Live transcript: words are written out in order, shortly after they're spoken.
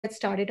get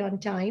started on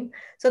time.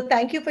 So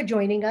thank you for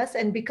joining us.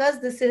 And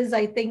because this is,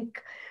 I think,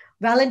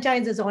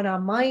 Valentine's is on our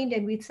mind,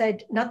 and we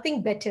said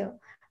nothing better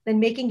than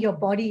making your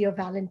body your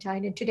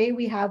Valentine. And today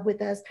we have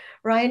with us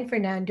Ryan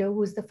Fernando,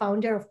 who's the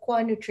founder of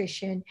Core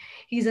Nutrition.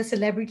 He's a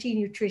celebrity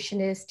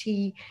nutritionist.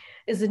 He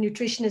is a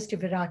nutritionist to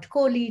Virat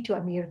Kohli, to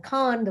Aamir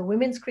Khan, the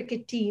women's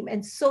cricket team,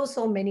 and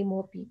so many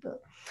more people.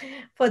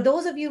 For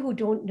those of you who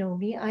don't know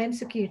me, I am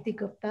Sukirti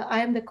Gupta. I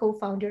am the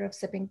co-founder of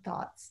Sipping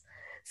Thoughts.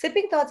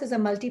 Sipping Thoughts is a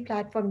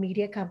multi-platform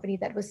media company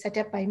that was set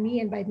up by me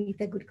and by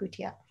Meeta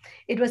Gudkutia.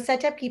 It was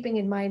set up keeping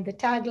in mind the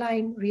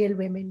tagline, Real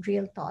Women,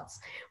 Real Thoughts.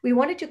 We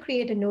wanted to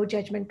create a no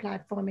judgment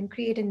platform and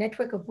create a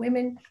network of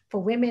women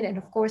for women and,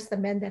 of course, the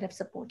men that have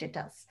supported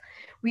us.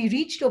 We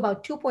reach to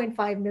about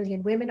 2.5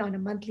 million women on a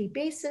monthly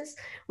basis.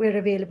 We're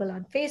available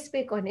on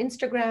Facebook, on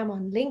Instagram,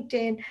 on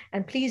LinkedIn,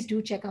 and please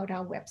do check out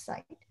our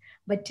website.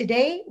 But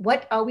today,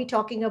 what are we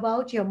talking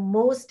about? Your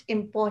most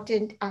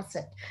important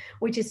asset,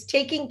 which is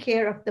taking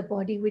care of the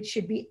body, which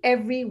should be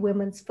every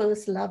woman's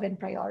first love and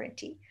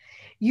priority.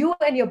 You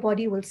and your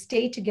body will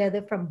stay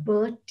together from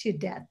birth to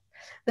death.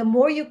 The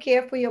more you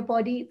care for your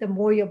body, the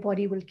more your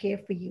body will care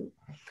for you.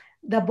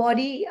 The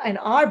body and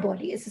our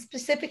body is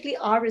specifically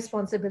our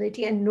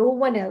responsibility, and no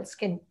one else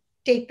can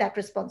take that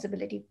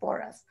responsibility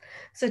for us.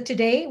 So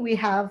today we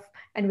have,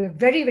 and we're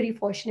very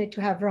fortunate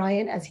to have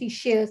Ryan as he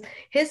shares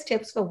his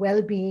tips for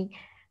well-being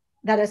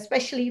that are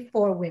especially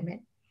for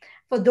women.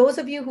 For those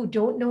of you who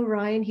don't know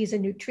Ryan, he's a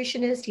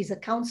nutritionist, he's a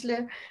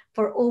counselor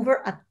for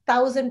over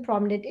 1,000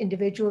 prominent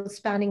individuals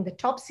spanning the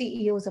top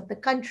CEOs of the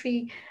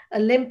country,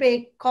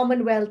 Olympic,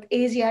 Commonwealth,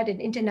 Asiad,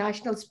 and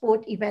international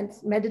sport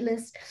events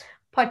medalists,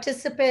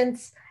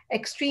 participants,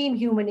 extreme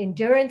human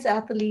endurance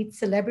athletes,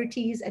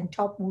 celebrities, and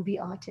top movie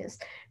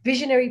artists,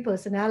 visionary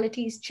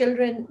personalities,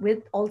 children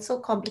with also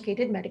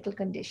complicated medical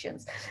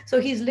conditions.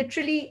 So he's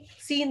literally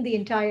seen the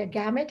entire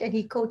gamut, and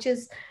he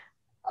coaches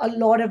a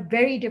lot of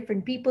very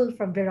different people,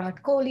 from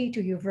Virat Kohli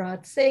to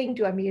Yuvraj Singh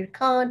to Aamir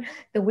Khan,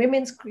 the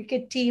women's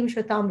cricket team,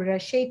 Shwetambari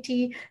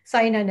Shetty,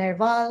 Saina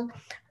Nehwal,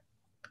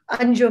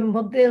 Anjum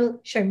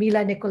Mougdil,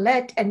 Sharmila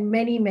Nicollete, and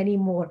many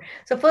more.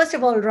 So first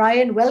of all,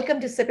 Ryan,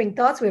 welcome to Sipping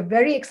Thoughts. We're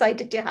very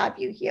excited to have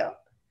you here.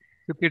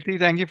 So, Kirti,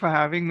 thank you for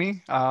having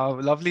me.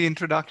 Lovely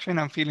introduction.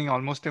 I'm feeling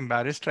almost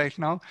embarrassed right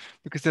now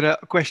because there are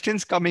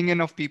questions coming in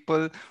of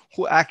people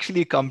who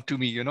actually come to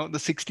me, the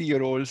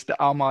 60-year-olds, the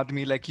Aam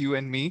Aadmi like you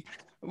and me.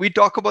 We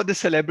talk about the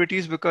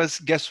celebrities because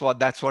guess what?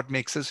 That's what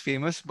makes us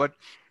famous. But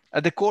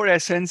at the core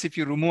essence, if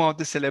you remove out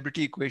the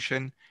celebrity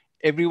equation,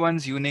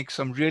 everyone's unique.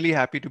 So I'm really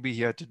happy to be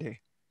here today.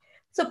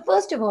 So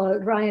first of all,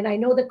 Ryan, I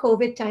know the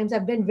COVID times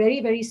have been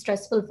very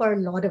stressful for a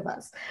lot of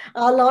us.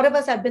 A lot of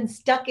us have been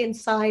stuck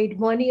inside.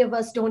 Many of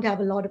us don't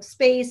have a lot of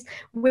space.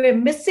 We're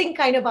missing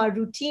kind of our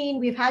routine.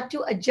 We've had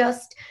to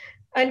adjust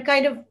and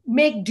kind of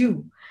make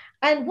do.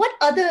 And what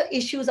other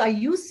issues are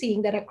you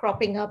seeing that are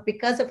cropping up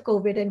because of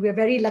COVID? And we're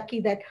very lucky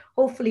that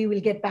hopefully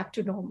we'll get back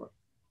to normal.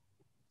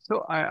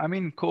 So, I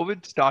mean,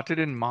 COVID started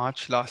in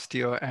March last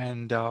year,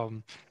 and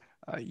the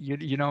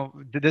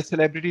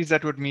celebrities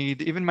that would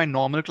meet, even my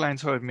normal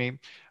clients who would meet,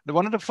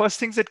 one of the first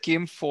things that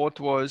came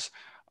forth was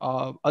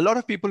a lot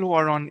of people who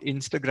are on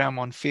Instagram,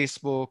 on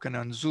Facebook, and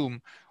on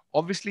Zoom.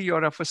 Obviously,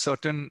 you're of a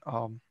certain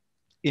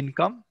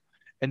income,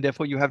 and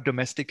therefore you have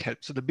domestic help.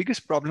 So the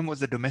biggest problem was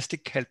the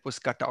domestic help was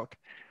cut out.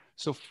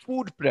 So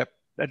food prep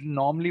that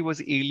normally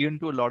was alien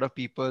to a lot of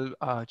people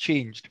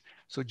changed.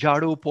 So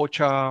jadu,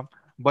 pocha,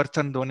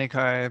 bartan dhone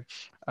ka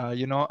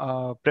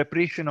hai,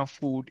 preparation of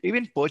food,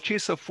 even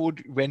purchase of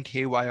food went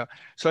haywire.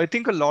 So I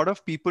think a lot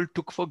of people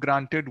took for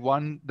granted,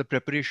 one, the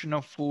preparation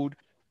of food,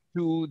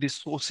 to the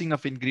sourcing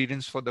of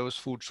ingredients for those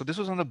foods. So this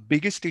was one of the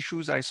biggest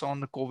issues I saw in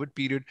the COVID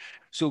period.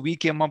 So we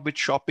came up with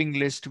shopping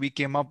list. We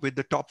came up with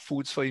the top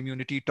foods for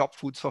immunity, top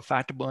foods for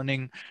fat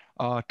burning,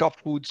 top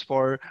foods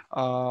for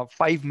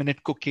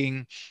 5-minute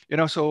cooking.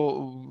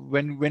 So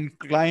when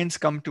clients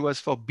come to us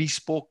for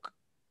bespoke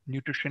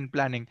nutrition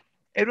planning,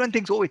 everyone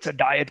thinks, oh, it's a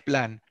diet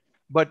plan.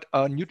 But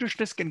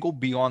nutritionists can go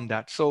beyond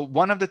that. So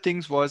one of the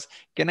things was,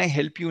 can I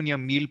help you in your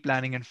meal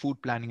planning and food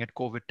planning at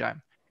COVID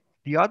time?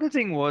 The other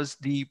thing was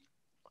the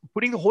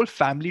putting the whole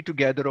family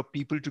together or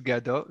people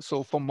together.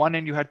 So from one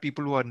end, you had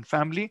people who are in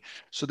family.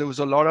 So there was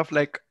a lot of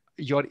like,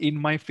 you're in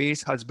my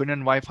face, husband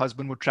and wife.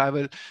 Husband would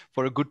travel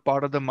for a good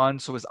part of the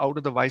month. So it was out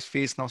of the wife's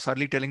face. Now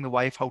suddenly telling the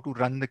wife how to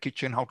run the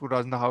kitchen, how to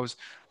run the house.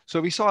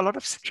 So we saw a lot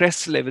of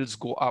stress levels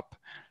go up.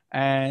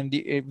 And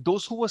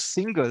those who were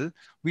single,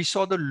 we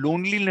saw the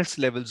loneliness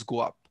levels go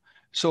up.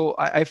 So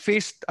I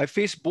faced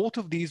both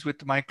of these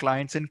with my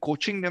clients, and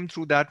coaching them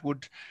through that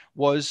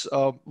was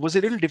a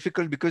little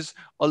difficult because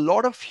a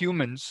lot of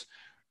humans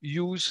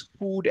use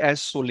food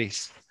as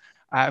solace.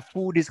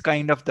 Food is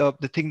kind of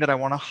the thing that I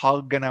want to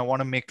hug and I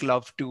want to make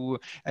love to,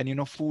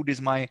 and food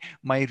is my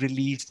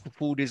release.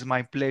 Food is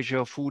my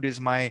pleasure. Food is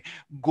my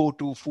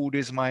go-to. Food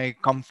is my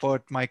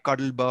comfort, my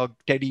cuddle bug,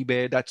 teddy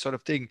bear, that sort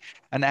of thing.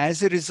 And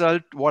as a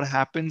result, what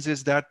happens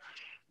is that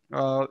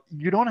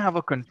you don't have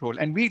a control,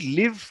 and we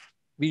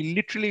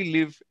literally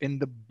live in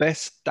the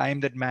best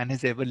time that man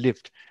has ever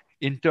lived.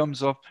 in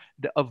terms of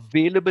the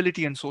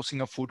availability and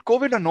sourcing of food.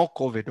 COVID or no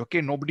COVID,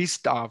 okay, nobody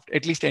starved.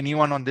 At least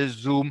anyone on this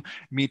Zoom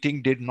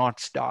meeting did not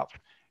starve.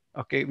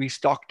 Okay, we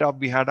stocked up,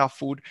 we had our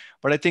food,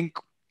 but I think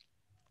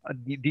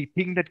the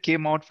thing that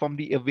came out from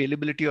the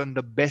availability on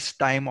the best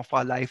time of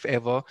our life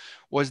ever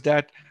was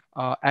that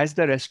as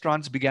the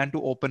restaurants began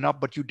to open up,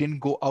 but you didn't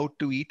go out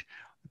to eat,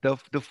 the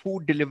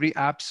food delivery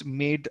apps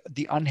made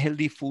the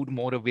unhealthy food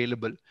more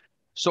available.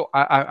 So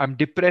I'm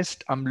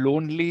depressed, I'm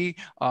lonely,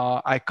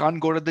 I can't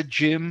go to the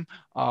gym,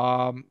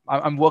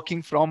 I'm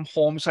working from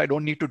home, so I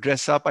don't need to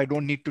dress up, I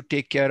don't need to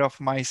take care of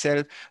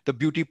myself. The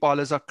beauty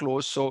parlors are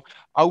closed, so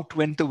out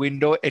went the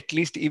window, at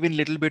least even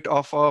little bit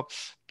of a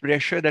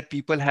pressure that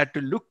people had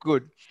to look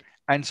good.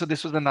 And so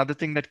this was another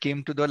thing that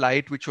came to the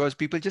light, which was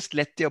people just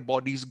let their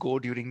bodies go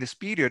during this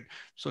period.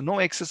 So no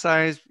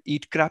exercise,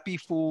 eat crappy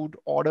food,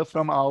 order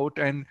from out.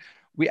 And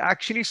we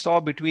actually saw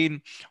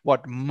between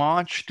what,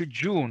 March to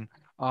June,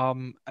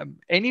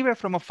 anywhere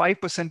from a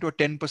 5% to a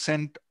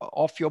 10%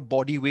 of your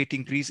body weight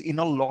increase in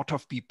a lot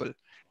of people.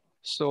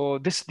 So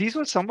these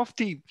were some of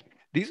the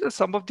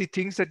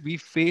things that we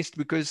faced,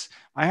 because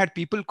I had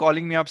people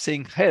calling me up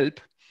saying help,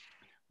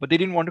 but they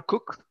didn't want to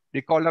cook. They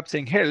called up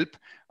saying help.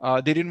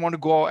 They didn't want to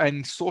go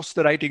and source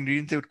the right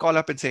ingredients. They would call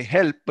up and say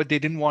help, but they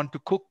didn't want to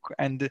cook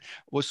and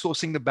was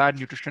sourcing the bad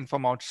nutrition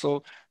from out.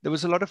 So there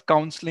was a lot of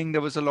counseling. There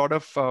was a lot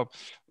of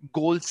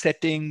goal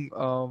setting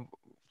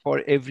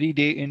for every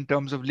day in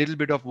terms of little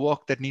bit of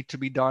work that need to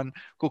be done,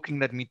 cooking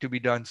that need to be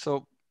done.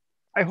 So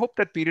I hope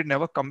that period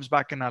never comes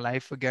back in our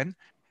life again.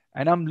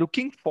 And I'm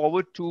looking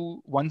forward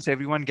to once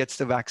everyone gets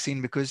the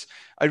vaccine, because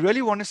I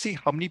really want to see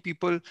how many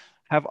people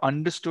have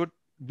understood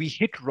we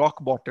hit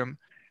rock bottom.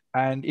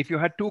 And if you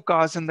had two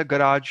cars in the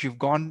garage, you've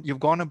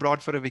gone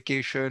abroad for a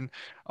vacation,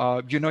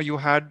 you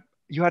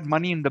had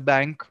money in the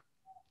bank,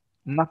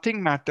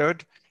 nothing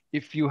mattered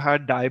if you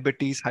had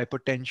diabetes,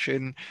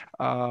 hypertension,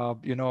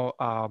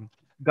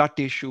 gut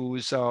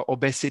issues,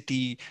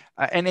 obesity,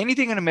 and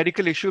anything in a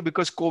medical issue,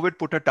 because COVID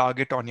put a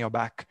target on your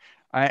back.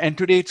 And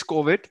today it's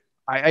COVID.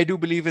 I do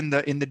believe in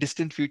the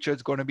distant future,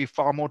 it's going to be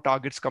far more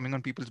targets coming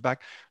on people's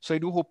back. So I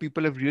do hope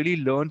people have really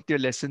learned their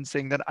lesson,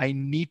 saying that I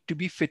need to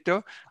be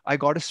fitter. I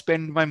got to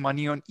spend my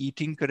money on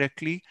eating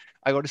correctly.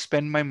 I got to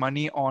spend my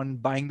money on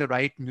buying the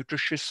right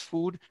nutritious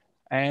food,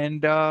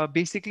 and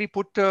basically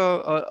put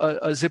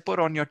a zipper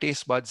on your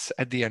taste buds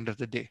at the end of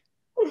the day.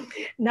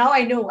 Now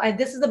I know, and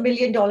this is the $1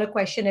 million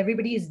question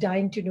everybody is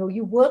dying to know.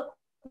 You work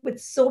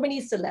with so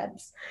many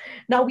celebs.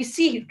 Now we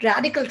see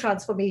radical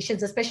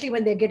transformations, especially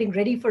when they're getting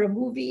ready for a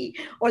movie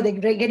or they're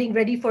getting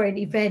ready for an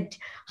event.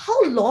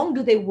 How long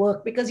do they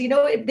work? Because,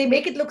 they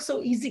make it look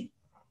so easy.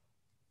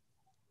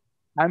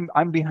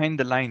 I'm behind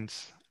the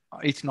lines.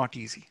 It's not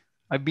easy.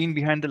 I've been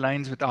behind the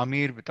lines with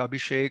Aamir, with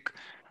Abhishek.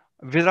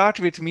 Virat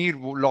with me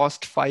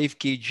lost 5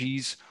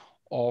 kgs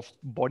of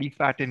body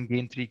fat and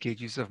gained 3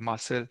 kgs of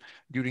muscle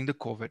during the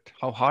COVID.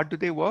 How hard do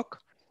they work?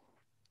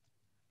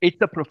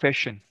 It's a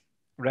profession,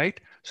 right?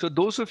 So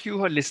those of you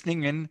who are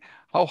listening in,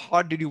 how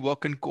hard did you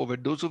work in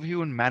COVID? Those of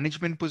you in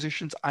management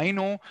positions, I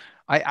know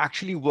I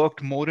actually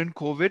worked more in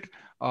COVID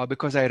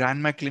because I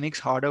ran my clinics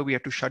harder. We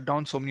had to shut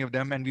down so many of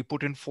them, and we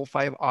put in 4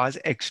 5 hours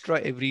extra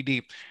every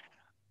day.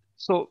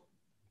 So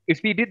if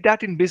we did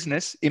that in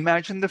business,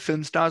 imagine the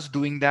film stars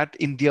doing that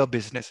in their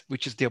business,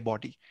 which is their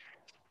body.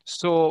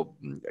 So,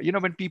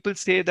 when people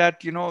say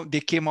that, they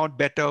came out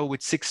better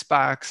with six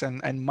packs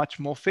and much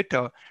more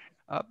fitter,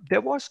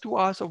 there was 2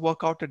 hours of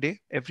workout a day,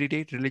 every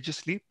day,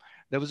 religiously.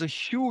 There was a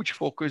huge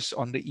focus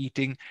on the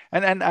eating.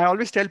 And I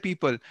always tell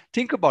people,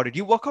 think about it.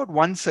 You work out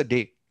once a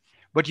day,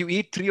 but you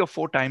eat 3 or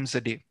 4 times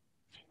a day.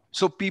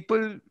 So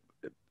people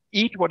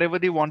eat whatever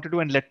they want to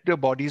do and let their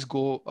bodies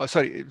go.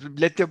 Sorry,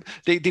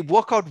 they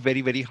work out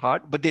very, very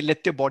hard, but they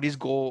let their bodies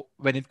go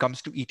when it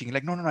comes to eating.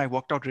 Like, no, no, no, I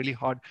worked out really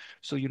hard,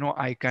 so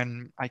I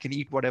can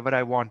eat whatever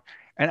I want.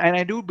 And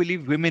I do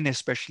believe women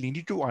especially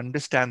need to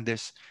understand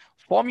this.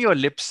 From your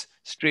lips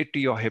straight to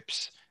your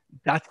hips.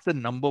 That's the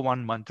number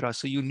one mantra.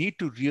 So you need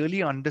to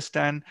really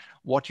understand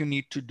what you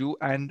need to do.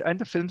 And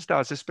the film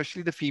stars,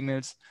 especially the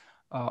females,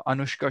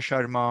 Anushka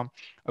Sharma.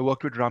 I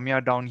worked with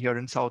Ramya down here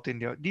in South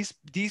India.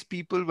 These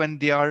people, when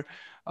their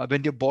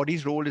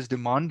body's role is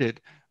demanded,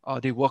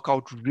 they work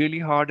out really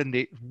hard and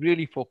they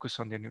really focus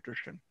on their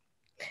nutrition.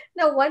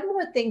 Now, one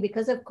more thing,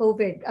 because of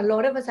COVID, a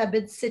lot of us have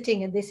been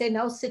sitting, and they say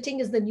now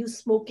sitting is the new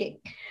smoking.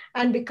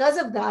 And because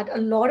of that,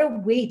 a lot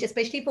of weight,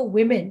 especially for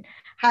women,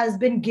 has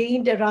been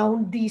gained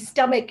around the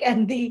stomach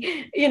and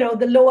the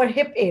lower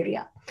hip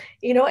area.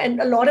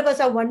 And a lot of us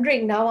are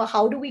wondering now,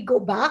 how do we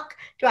go back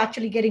to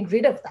actually getting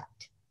rid of that?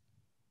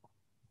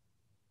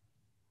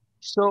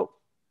 So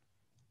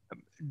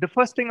the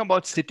first thing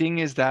about sitting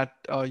is that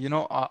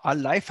our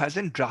life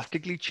hasn't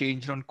drastically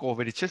changed on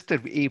COVID. It's just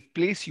a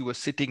place you were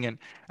sitting in.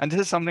 And this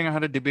is something I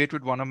had a debate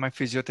with one of my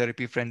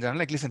physiotherapy friends. I'm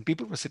like, listen,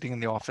 people were sitting in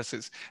the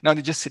offices. Now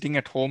they're just sitting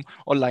at home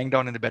or lying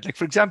down in the bed. Like,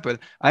 for example,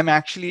 I'm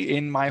actually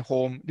in my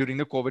home during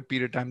the COVID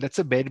period time. That's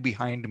a bed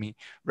behind me,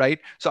 right?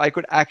 So I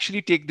could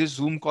actually take this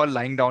Zoom call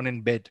lying down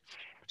in bed.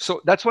 So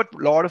that's what a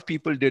lot of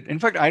people did. In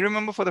fact, I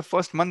remember for the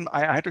first month,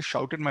 I had to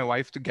shout at my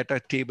wife to get a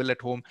table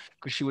at home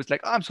because she was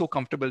like, "Oh, I'm so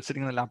comfortable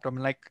sitting on the laptop."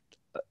 And like,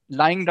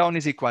 lying down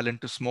is equivalent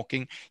to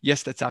smoking.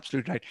 Yes, that's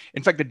absolutely right.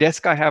 In fact, the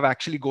desk I have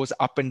actually goes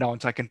up and down,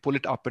 so I can pull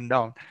it up and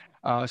down.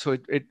 So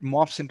it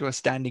morphs into a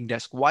standing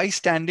desk. Why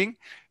standing?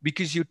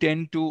 Because you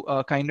tend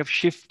to kind of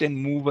shift and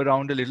move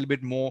around a little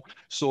bit more.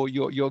 So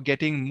you're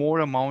getting more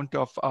amount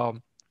of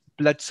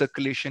blood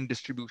circulation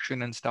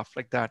distribution and stuff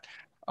like that.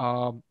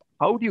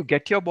 How do you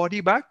get your body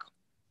back?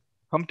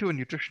 Come to a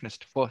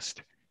nutritionist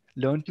first.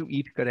 Learn to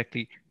eat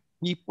correctly.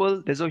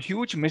 People, there's a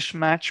huge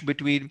mismatch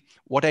between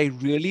what I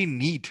really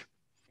need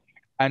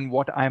and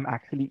what I'm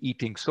actually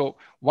eating. So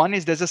one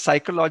is there's a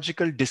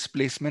psychological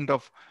displacement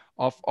of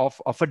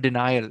a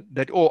denial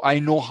that, oh, I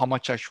know how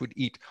much I should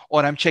eat,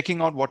 or I'm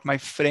checking out what my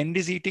friend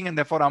is eating and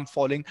therefore I'm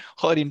following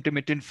her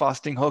intermittent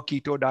fasting, her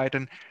keto diet.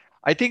 And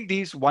I think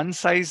these one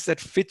size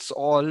that fits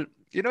all,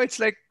 it's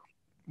like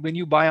when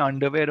you buy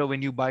underwear or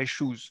when you buy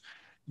shoes,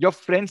 your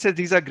friend says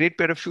these are great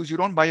pair of shoes. You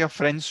don't buy your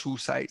friend's shoe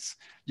size.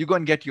 You go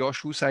and get your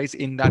shoe size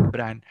in that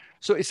brand.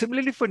 So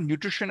similarly for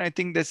nutrition, I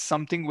think there's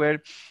something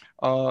where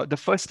the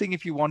first thing,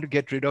 if you want to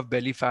get rid of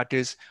belly fat,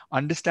 is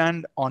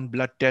understand on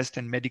blood test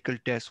and medical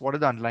tests what are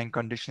the underlying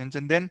conditions,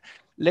 and then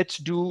let's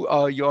do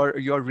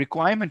your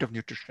requirement of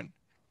nutrition.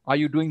 Are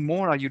you doing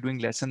more? Are you doing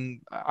less?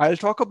 And I'll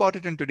talk about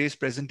it in today's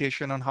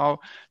presentation on how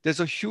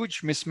there's a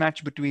huge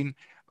mismatch between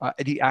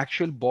the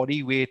actual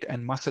body weight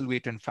and muscle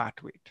weight and fat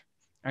weight.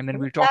 And then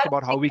With we'll talk that,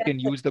 about I how think we can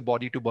that's a, use the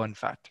body to burn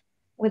fat.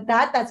 with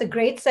that, that's a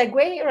great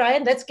segue,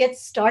 Ryan. Let's get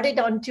started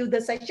onto the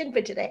session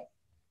for today.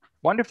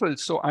 Wonderful.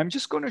 So I'm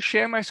just going to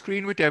share my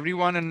screen with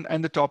everyone.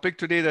 And the topic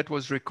today that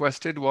was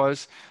requested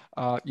was,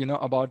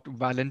 about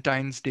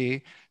Valentine's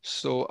Day.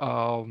 So,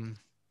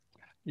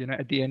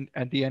 at the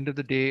end of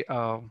the day,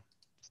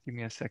 just give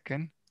me a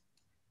second.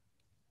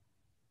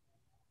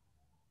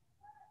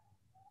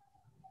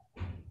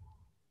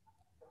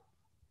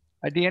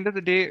 At the end of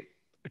the day,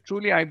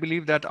 truly, I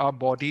believe that our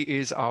body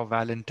is our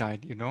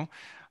Valentine.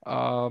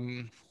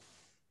 Um,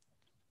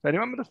 I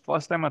remember the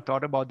first time I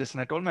thought about this and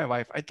I told my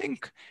wife, I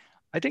think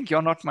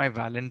you're not my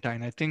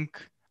Valentine. I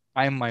think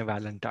I'm my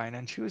Valentine.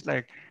 And she was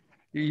like,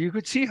 you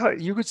could see her,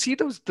 you could see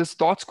those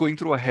thoughts going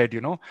through her head.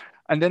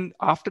 And then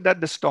after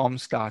that, the storm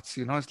starts.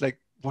 It's like,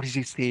 what is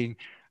he saying?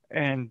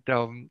 And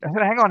I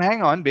said,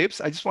 hang on,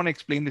 babes. I just want to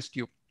explain this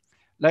to you.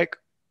 Like,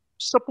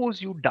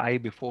 suppose you die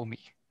before me,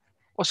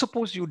 or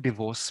suppose you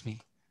divorce me.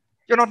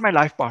 You're not my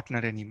life partner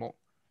anymore.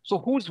 So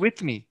who's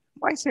with me?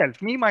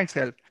 Myself, me,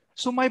 myself.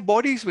 So my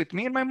body is with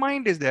me and my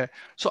mind is there.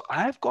 So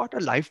I've got a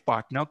life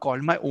partner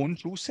called my own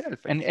true self.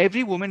 And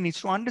every woman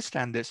needs to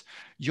understand this.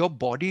 Your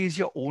body is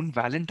your own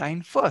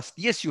Valentine first.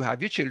 Yes, you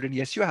have your children.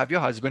 Yes, you have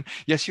your husband.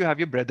 Yes, you have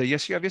your brother.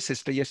 Yes, you have your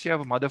sister. Yes, you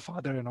have a mother,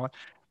 father, and all.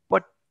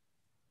 But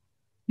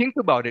think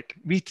about it.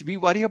 We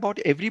worry about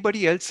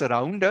everybody else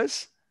around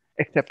us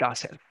except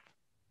ourselves.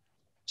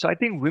 So I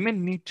think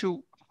women need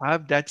to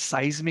have that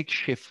seismic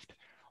shift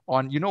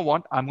on, you know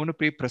what, I'm going to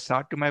pay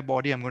prasad to my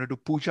body. I'm going to do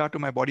puja to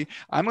my body.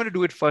 I'm going to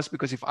do it first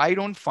because if I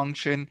don't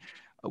function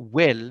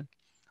well,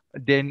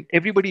 then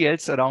everybody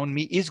else around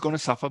me is going to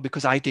suffer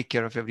because I take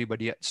care of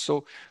everybody else.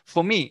 So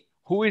for me,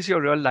 who is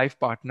your real life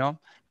partner?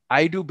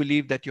 I do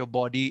believe that your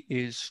body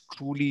is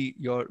truly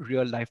your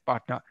real life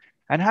partner.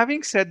 And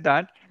having said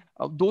that,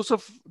 those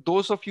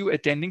of you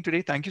attending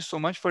today, thank you so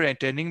much for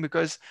attending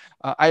because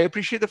I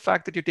appreciate the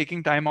fact that you're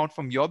taking time out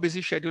from your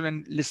busy schedule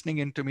and listening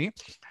in to me.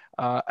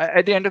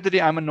 At the end of the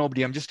day, I'm a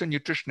nobody. I'm just a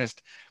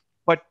nutritionist.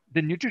 But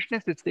the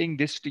nutritionist is saying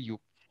this to you: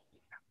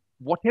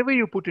 whatever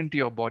you put into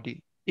your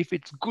body, if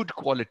it's good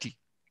quality,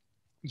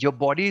 your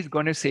body is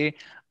going to say,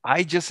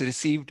 I just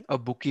received a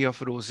bouquet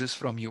of roses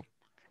from you.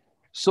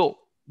 So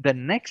the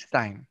next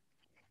time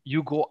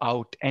you go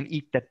out and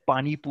eat that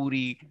pani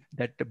puri,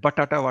 that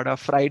batata vada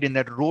fried in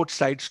that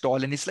roadside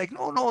stall, and it's like,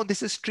 no, no,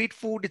 this is street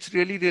food. It's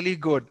really, really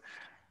good.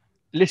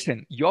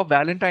 Listen, your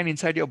Valentine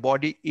inside your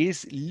body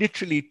is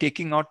literally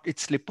taking out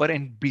its slipper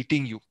and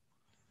beating you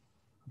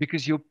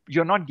because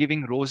you're not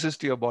giving roses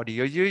to your body.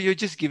 You're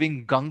just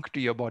giving gunk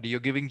to your body. You're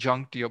giving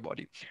junk to your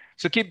body.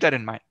 So keep that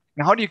in mind.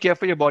 Now, how do you care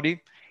for your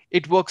body?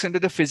 It works into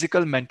the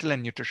physical, mental,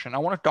 and nutrition. I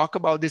want to talk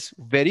about this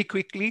very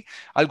quickly.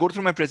 I'll go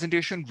through my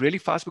presentation really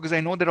fast because I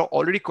know there are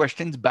already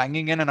questions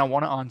banging in, and I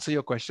want to answer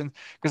your questions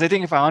because I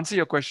think if I answer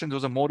your questions,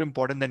 those are more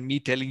important than me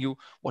telling you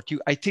what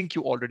I think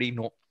you already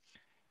know.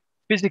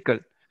 Physical.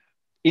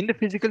 In the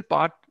physical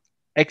part,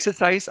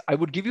 exercise, I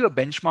would give you a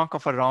benchmark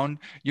of around,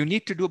 you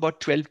need to do about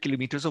 12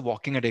 kilometers of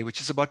walking a day,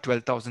 which is about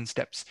 12,000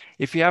 steps.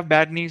 If you have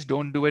bad knees,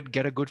 don't do it.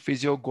 Get a good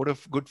physio, go to a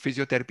good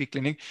physiotherapy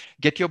clinic,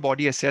 get your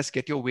body assessed,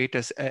 get your weight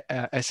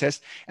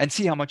assessed, and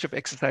see how much of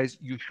exercise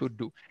you should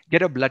do.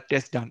 Get a blood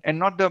test done, and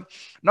not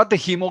the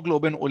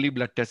hemoglobin only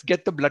blood test.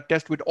 Get the blood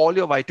test with all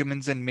your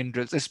vitamins and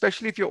minerals,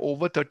 especially if you're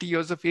over 30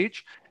 years of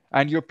age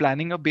and you're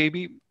planning a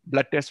baby.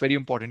 Blood test very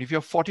important. If you're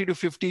 40 to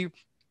 50,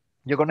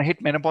 you're going to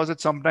hit menopause at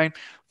some time,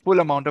 full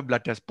amount of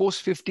blood test.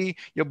 Post 50,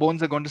 your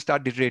bones are going to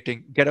start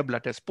deteriorating. Get a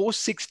blood test.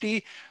 Post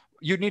 60,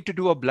 you need to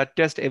do a blood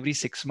test every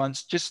 6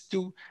 months just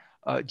to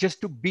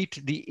just to beat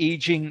the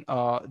aging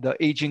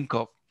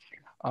curve.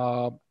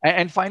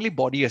 And finally,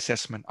 body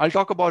assessment. I'll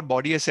talk about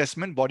body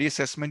assessment. Body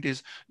assessment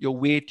is your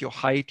weight, your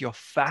height, your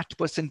fat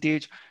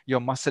percentage, your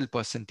muscle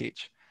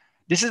percentage.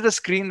 This is the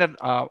screen that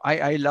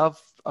I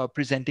love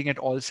presenting at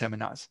all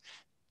seminars.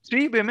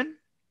 Three women,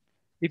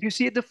 if you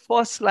see the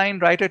first line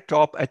right at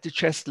top at the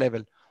chest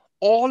level,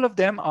 all of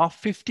them are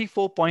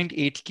 54.8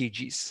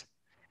 kgs.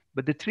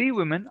 But the three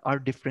women are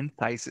different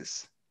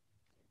sizes.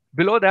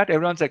 Below that,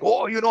 everyone's like,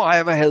 oh, I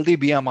have a healthy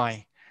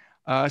BMI.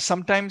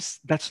 Sometimes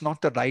that's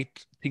not the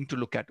right thing to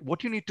look at.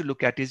 What you need to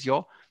look at is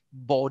your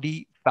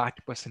body fat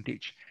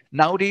percentage.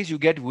 Nowadays, you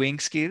get weighing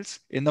scales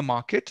in the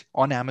market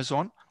on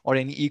Amazon or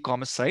any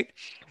e-commerce site.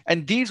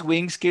 And these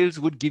weighing scales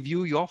would give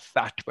you your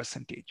fat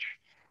percentage.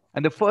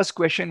 And the first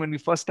question when we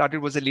first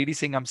started was a lady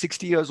saying, I'm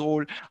 60 years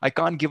old, I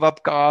can't give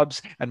up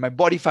carbs, and my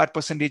body fat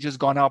percentage has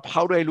gone up.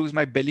 How do I lose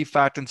my belly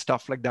fat and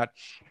stuff like that?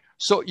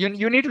 So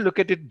you need to look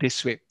at it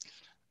this way.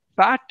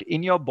 Fat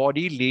in your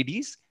body,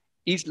 ladies,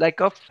 is like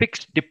a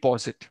fixed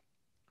deposit.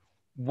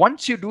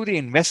 Once you do the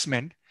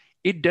investment,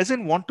 it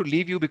doesn't want to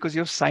leave you because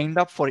you've signed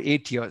up for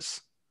 8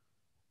 years.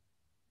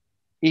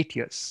 8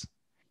 years.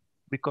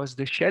 Because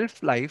the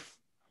shelf life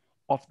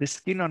of the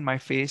skin on my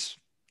face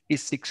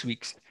is 6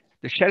 weeks.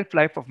 The shelf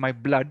life of my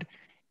blood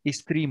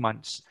is 3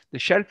 months. The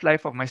shelf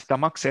life of my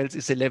stomach cells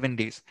is 11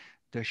 days.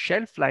 The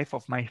shelf life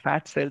of my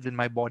fat cells in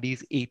my body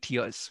is 8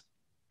 years.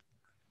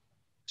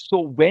 So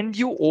when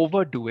you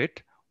overdo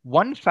it,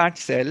 one fat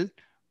cell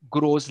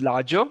grows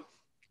larger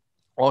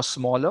or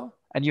smaller,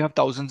 and you have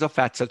thousands of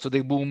fat cells. So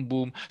they boom,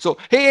 boom. So,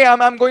 hey,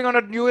 I'm going on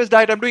a US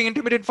diet. I'm doing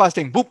intermittent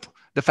fasting. Boop,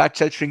 the fat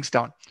cell shrinks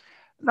down.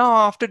 Now,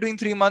 after doing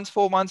 3 months,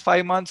 4 months,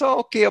 5 months, oh,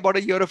 okay, about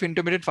a year of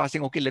intermittent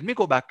fasting. Okay, let me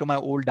go back to my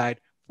old diet.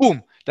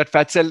 Boom, that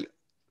fat cell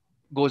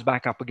goes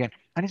back up again.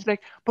 And it's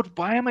like, but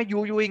why am I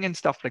yo-yoing and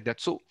stuff like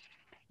that? So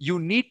you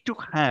need to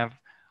have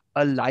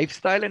a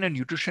lifestyle and a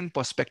nutrition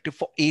perspective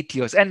for 8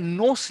 years. And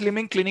no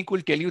slimming clinic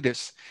will tell you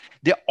this.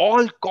 They're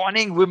all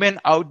conning women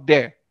out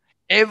there.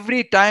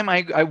 Every time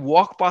I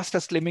walk past a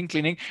slimming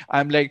clinic,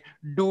 I'm like,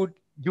 dude,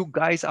 you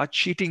guys are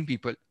cheating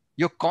people.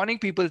 You're conning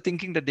people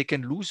thinking that they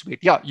can lose weight.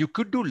 Yeah, you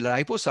could do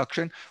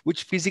liposuction,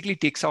 which physically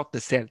takes out the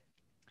cell.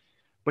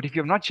 But if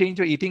you have not changed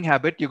your eating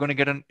habit,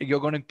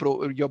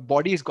 your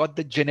body's got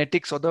the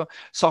genetics or the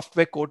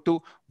software code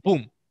to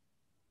boom,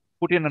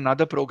 put in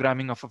another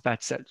programming of a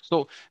fat cell.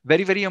 So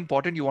very, very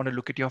important. You want to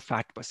look at your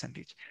fat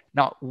percentage.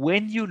 Now,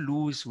 when you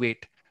lose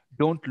weight,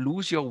 don't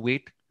lose your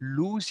weight,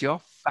 lose your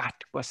fat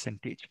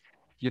percentage,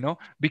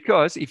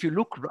 because if you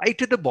look right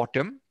at the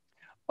bottom,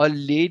 a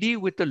lady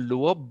with a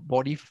lower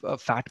body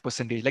fat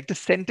percentage, like the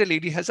center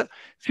lady has a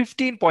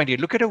 15.8.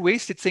 Look at her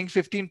waist, it's saying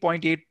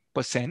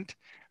 15.8%,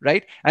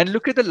 right? And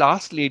look at the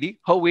last lady,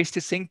 her waist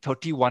is saying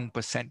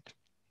 31%,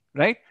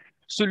 right?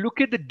 So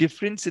look at the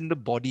difference in the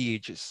body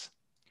ages.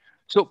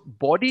 So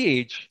body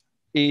age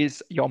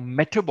is your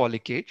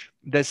metabolic age.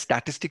 There's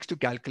statistics to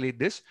calculate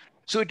this.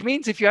 So it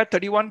means if you had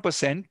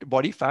 31%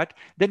 body fat,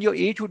 then your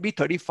age would be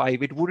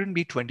 35. It wouldn't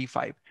be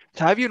 25.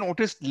 So have you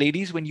noticed,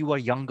 ladies, when you were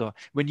younger,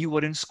 when you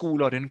were in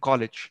school or in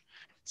college,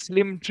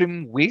 slim,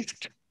 trim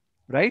waist,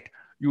 right?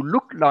 You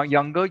looked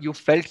younger, you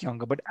felt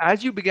younger. But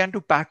as you began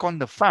to pack on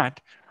the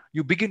fat,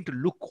 you begin to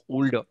look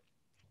older.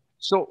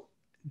 So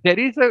there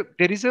is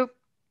a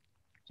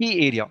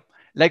key area.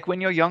 Like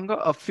when you're younger,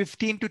 a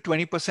 15 to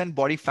 20%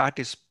 body fat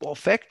is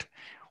perfect.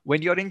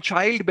 When you're in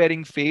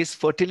childbearing phase,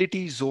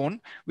 fertility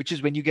zone, which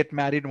is when you get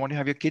married and want to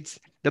have your kids,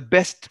 the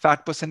best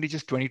fat percentage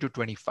is 20 to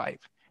 25.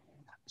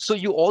 So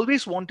you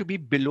always want to be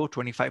below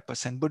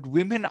 25%. But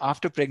women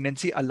after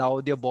pregnancy allow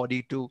their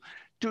body to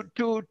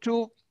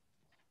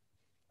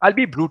I'll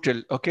be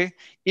brutal, okay?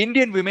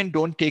 Indian women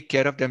don't take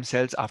care of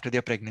themselves after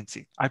their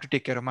pregnancy. I have to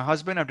take care of my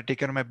husband, I have to take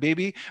care of my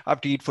baby, I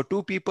have to eat for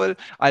two people.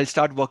 I'll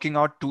start working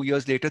out 2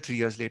 years later, 3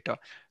 years later.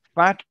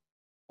 Fat ladies,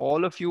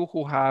 all of you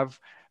who have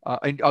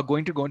and are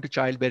going to go into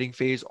childbearing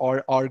phase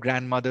or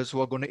grandmothers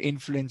who are going to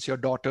influence your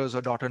daughters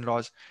or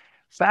daughter-in-laws,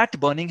 fat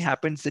burning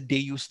happens the day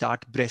you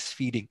start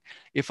breastfeeding.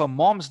 If a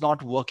mom's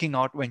not working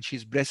out when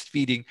she's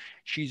breastfeeding,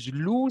 she's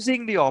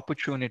losing the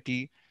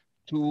opportunity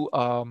to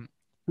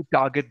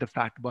target the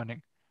fat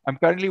burning. I'm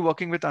currently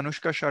working with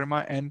Anushka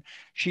Sharma, and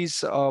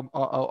she's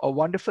a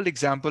wonderful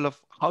example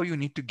of how you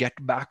need to get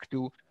back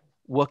to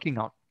working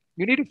out.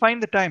 You need to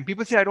find the time.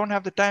 People say, I don't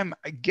have the time.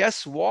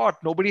 Guess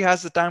what? Nobody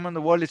has the time in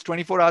the world. It's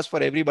 24 hours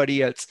for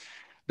everybody else.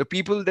 The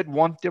people that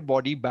want their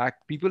body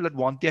back, people that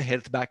want their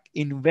health back,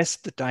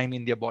 invest the time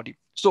in their body.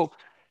 So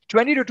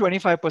 20 to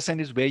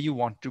 25% is where you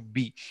want to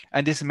be.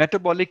 And this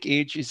metabolic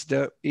age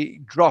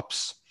it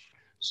drops.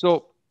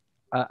 So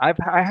I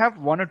have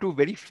one or two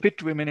very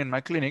fit women in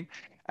my clinic,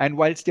 and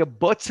whilst their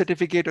birth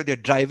certificate or their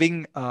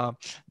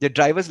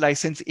driver's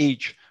license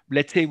age,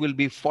 let's say, will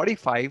be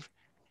 45,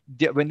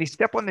 when they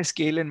step on the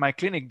scale in my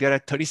clinic, they're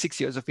at 36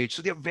 years of age.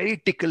 So they're very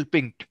tickle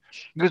pink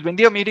because when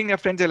they are meeting their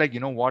friends, they're like, you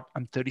know what?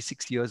 I'm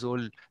 36 years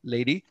old,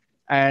 lady,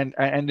 And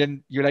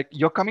then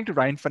you're coming to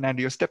Ryan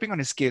Fernando, you're stepping on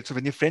his scale. So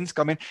when your friends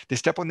come in, they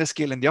step on the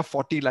scale and they're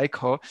 40 like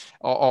her,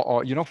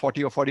 or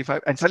 40 or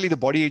 45, and suddenly the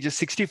body age is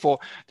 64.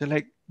 They're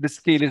like, the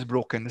scale is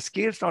broken. The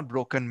scale's not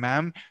broken,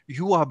 ma'am.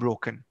 You are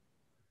broken.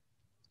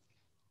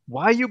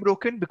 Why are you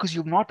broken? Because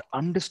you've not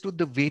understood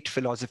the weight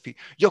philosophy.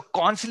 You're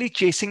constantly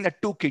chasing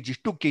that 2 kgs,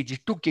 2 kgs,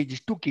 2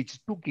 kgs, 2 kgs,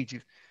 2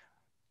 kgs.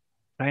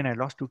 Ryan, I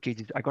lost 2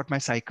 kgs. I got my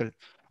cycle.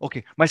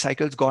 Okay, my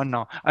cycle's gone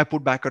now. I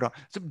put back around.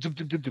 Zip, zip,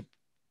 zip, zip, zip.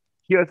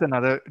 Here's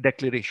another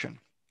declaration.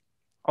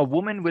 A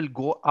woman will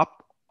go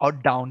up or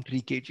down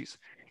 3 kgs.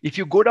 If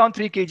you go down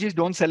 3 kgs,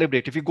 don't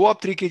celebrate. If you go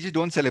up 3 kgs,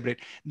 don't celebrate.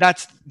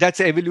 That's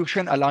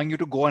evolution allowing you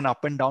to go on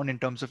up and down in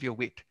terms of your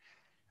weight.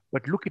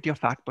 But look at your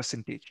fat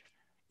percentage.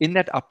 In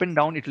that up and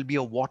down, it will be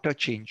a water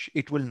change.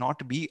 It will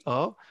not be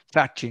a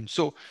fat change.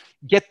 So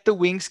get the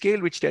weighing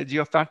scale, which tells you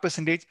your fat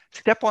percentage.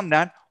 Step on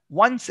that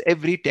once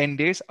every 10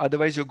 days.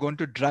 Otherwise, you're going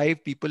to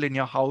drive people in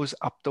your house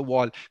up the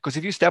wall. Because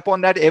if you step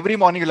on that every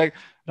morning, you're like,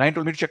 Ryan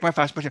told me to check my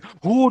fat percentage.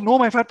 Oh, no,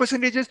 my fat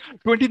percentage is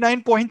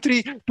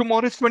 29.3.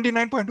 Tomorrow it's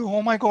 29.2.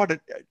 Oh my God.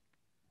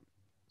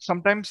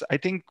 Sometimes I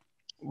think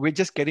we're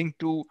just getting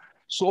too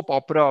soap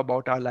opera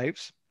about our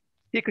lives.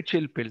 Take a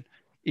chill pill.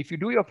 If you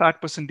do your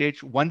fat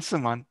percentage once a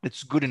month,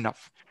 that's good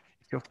enough.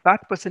 If your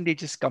fat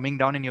percentage is coming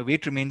down and your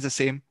weight remains the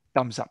same,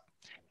 thumbs up.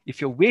 If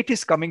your weight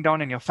is coming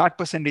down and your fat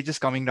percentage is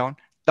coming down,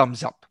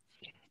 thumbs up.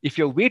 If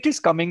your weight is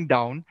coming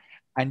down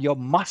and your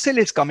muscle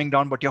is coming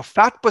down, but your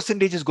fat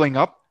percentage is going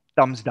up,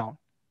 thumbs down.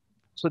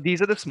 So these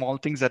are the small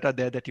things that are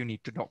there that you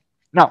need to know.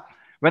 Now,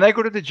 when I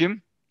go to the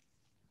gym,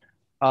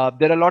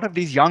 there are a lot of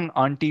these young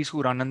aunties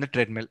who run on the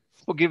treadmill.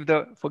 Forgive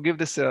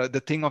this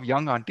the thing of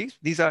young aunties.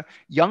 These are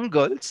young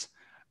girls,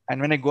 and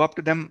when I go up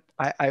to them,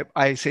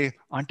 I say,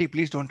 "Auntie,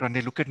 please don't run."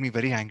 They look at me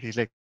very angry,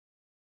 like,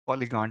 "Why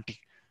are you calling auntie?"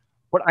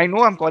 But I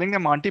know I'm calling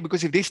them auntie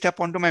because if they step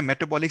onto my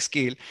metabolic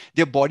scale,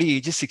 their body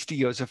age is 60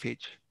 years of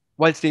age,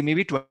 whilst they may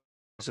be 25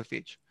 years of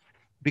age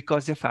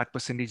because their fat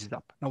percentage is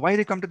up. Now, why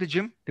they come to the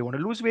gym? They want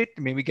to lose weight.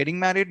 They may be getting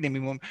married.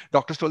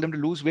 Doctors told them to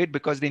lose weight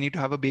because they need to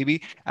have a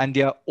baby, and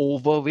they are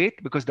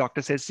overweight because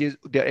doctor says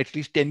they're at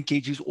least 10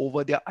 kgs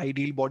over their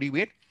ideal body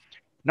weight.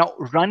 Now,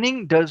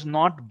 running does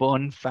not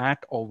burn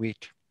fat or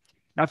weight.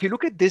 Now, if you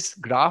look at this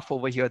graph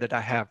over here that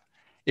I have,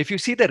 if you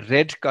see the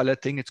red color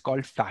thing, it's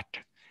called fat.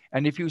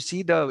 And if you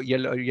see the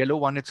yellow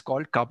one, it's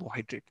called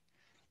carbohydrate.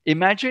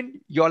 Imagine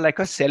you're like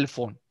a cell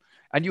phone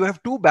and you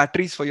have two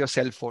batteries for your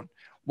cell phone.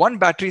 One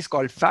battery is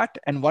called fat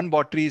and one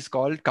battery is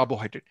called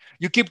carbohydrate.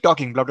 You keep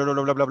talking, blah, blah, blah,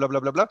 blah, blah, blah, blah,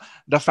 blah, blah.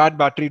 The fat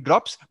battery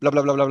drops, blah,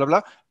 blah, blah, blah, blah,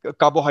 blah.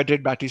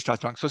 Carbohydrate battery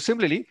starts strong. So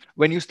similarly,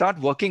 when you start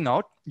working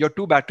out, your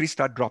two batteries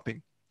start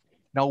dropping.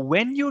 Now,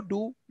 when you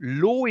do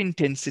low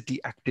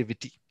intensity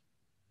activity,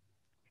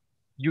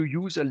 you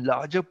use a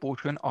larger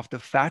portion of the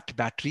fat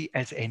battery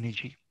as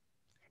energy.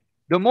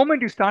 The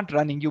moment you start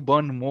running, you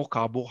burn more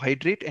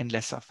carbohydrate and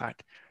lesser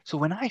fat. So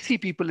when I see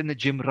people in the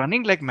gym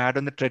running like mad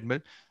on the treadmill,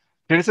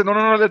 they say, no,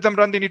 no, no, let them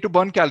run. They need to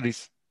burn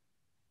calories.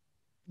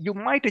 You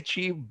might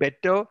achieve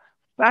better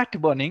fat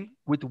burning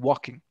with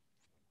walking.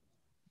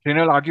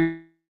 Trainer will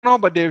argue, no, no, no,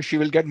 but she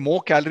will get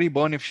more calorie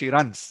burn if she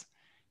runs.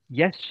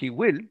 Yes, she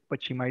will,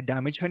 but she might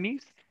damage her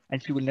knees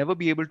and she will never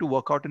be able to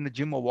work out in the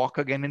gym or walk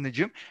again in the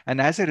gym.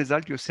 And as a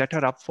result, you set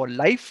her up for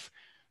life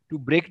to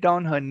break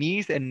down her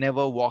knees and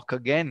never walk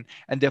again.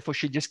 And therefore,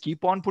 she just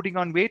keep on putting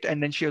on weight.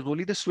 And then she has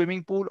only the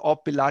swimming pool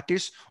or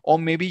Pilates or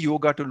maybe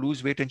yoga to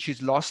lose weight. And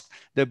she's lost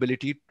the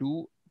ability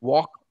to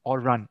walk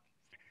or run.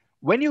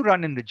 When you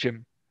run in the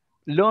gym,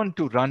 learn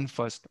to run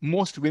first.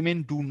 Most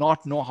women do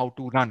not know how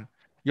to run.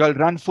 You'll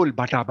run full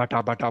bata,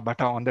 bata, bata,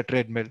 bata on the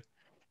treadmill.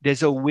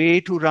 There's a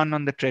way to run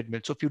on the treadmill.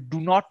 So if you do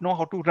not know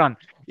how to run,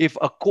 if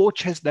a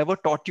coach has never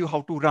taught you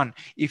how to run,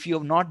 if you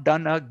have not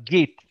done a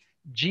GAIT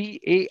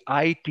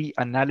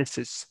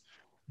analysis,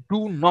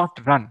 do not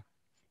run.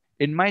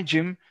 In my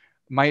gym,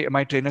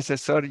 my trainer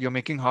says, sir, you're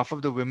making half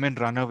of the women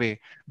run away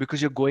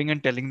because you're going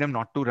and telling them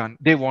not to run.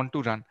 They want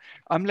to run.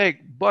 I'm like,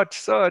 but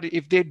sir,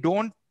 if they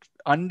don't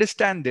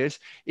understand this,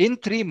 in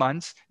 3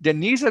 months, their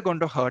knees are going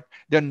to hurt.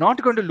 They're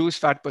not going to lose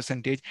fat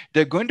percentage.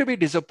 They're going to be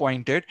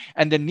disappointed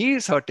and their knee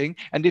is hurting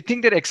and they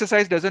think that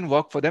exercise doesn't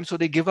work for them. So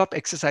they give up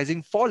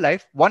exercising for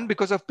life. One,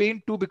 because of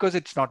pain. Two, because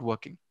it's not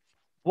working.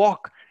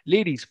 Walk.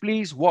 Ladies,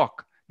 please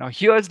walk. Now,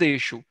 here's the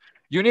issue.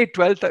 You need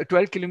 12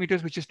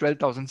 kilometers, which is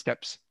 12,000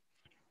 steps.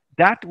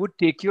 That would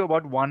take you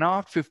about 1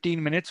 hour,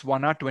 15 minutes,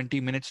 1 hour,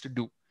 20 minutes to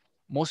do.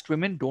 Most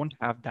women don't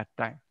have that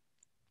time.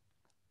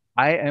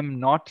 I am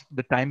not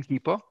the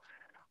timekeeper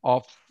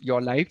of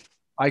your life.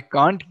 I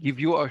can't give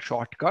you a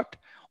shortcut.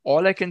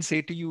 All I can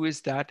say to you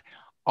is that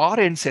our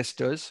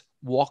ancestors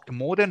walked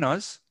more than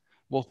us,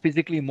 were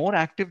physically more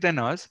active than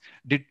us,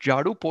 did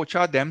jadu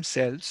pocha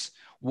themselves,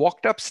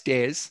 walked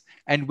upstairs,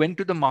 and went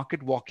to the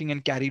market walking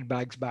and carried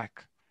bags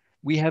back.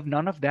 We have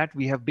none of that.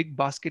 We have Big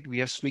Basket, we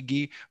have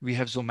Swiggy, we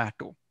have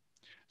Zomato.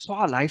 So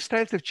our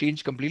lifestyles have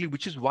changed completely,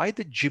 which is why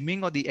the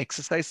gymming or the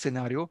exercise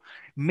scenario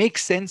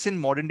makes sense in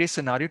modern day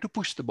scenario to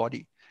push the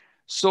body.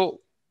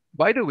 So,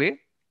 by the way,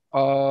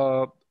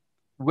 uh,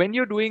 when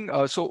you're doing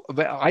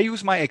I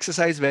use my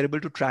exercise variable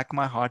to track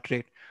my heart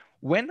rate.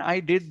 When I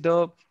did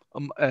the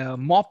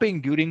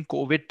mopping during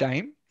COVID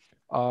time,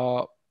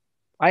 uh,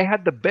 I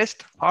had the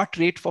best heart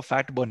rate for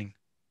fat burning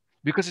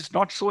because it's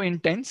not so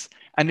intense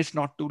and it's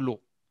not too low.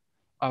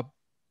 A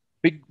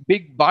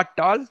big bath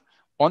towel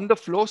on the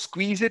floor,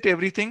 squeeze it,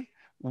 everything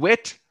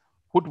wet,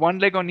 put one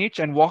leg on each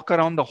and walk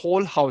around the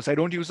whole house. I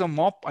don't use a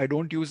mop, I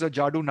don't use a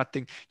jadu,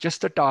 nothing,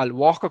 just a towel,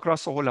 walk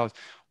across the whole house.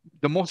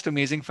 The most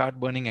amazing fat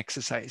burning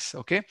exercise.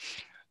 Okay.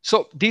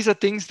 So these are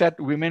things that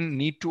women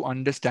need to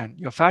understand.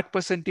 Your fat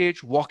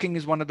percentage, walking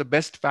is one of the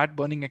best fat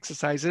burning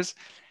exercises.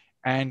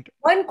 And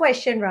One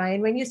question,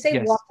 Ryan. When you say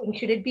yes, walking,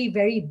 should it be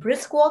very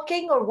brisk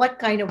walking or what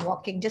kind of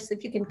walking? Just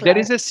if you can there clarify.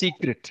 is a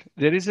secret.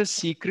 There is a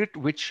secret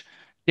which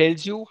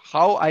tells you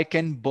how I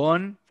can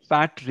burn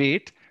fat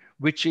rate,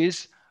 which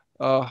is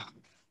uh,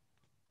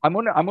 I'm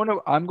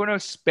gonna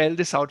spell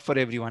this out for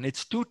everyone.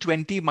 It's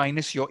 220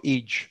 minus your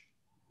age.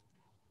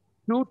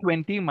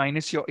 220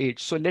 minus your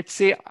age. So let's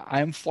say I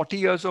am 40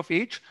 years of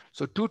age.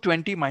 So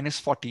 220 minus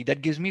 40,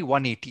 that gives me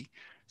 180.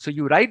 So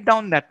you write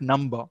down that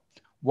number,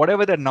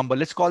 whatever that number,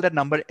 let's call that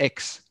number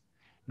X.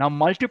 Now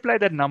multiply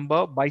that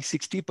number by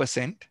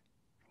 60%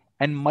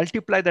 and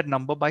multiply that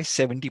number by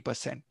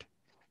 70%.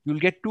 You'll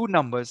get two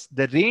numbers,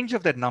 the range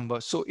of that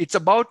number. So it's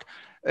about,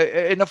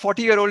 in a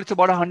 40-year-old, it's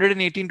about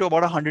 118 to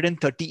about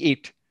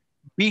 138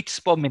 beats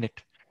per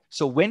minute.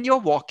 So when you're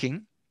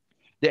walking,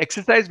 the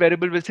exercise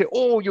variable will say,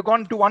 oh, you're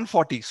gone to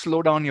 140,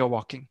 slow down your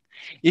walking.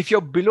 If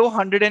you're below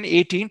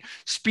 118,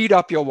 speed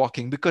up your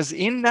walking because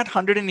in that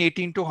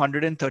 118 to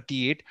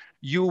 138,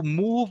 you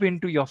move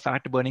into your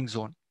fat burning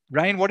zone.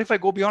 Brian, what if I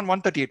go beyond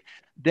 138?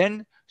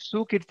 Then,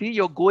 Sukirti,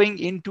 you're going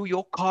into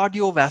your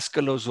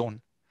cardiovascular zone,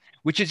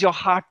 which is your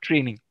heart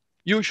training.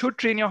 You should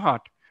train your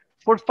heart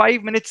for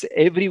 5 minutes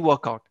every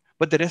workout,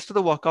 but the rest of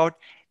the workout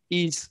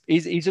is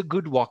a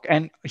good walk.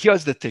 And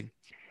here's the thing,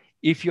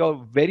 if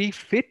you're very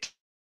fit,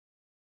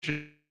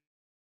 you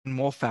burn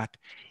more fat.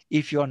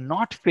 If you're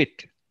not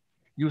fit,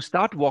 you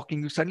start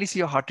walking, you suddenly see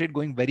your heart rate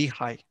going very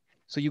high.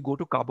 So you go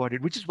to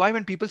carbohydrate, which is why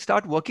when people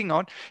start working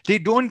out, they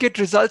don't get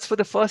results for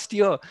the first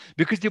year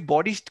because your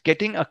body's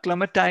getting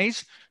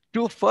acclimatized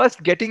to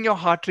first getting your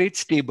heart rate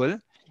stable.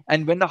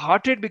 And when the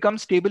heart rate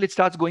becomes stable, it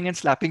starts going and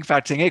slapping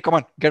fat, saying, hey, come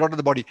on, get out of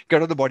the body, get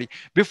out of the body.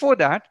 Before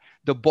that,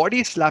 the body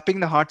is slapping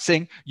the heart,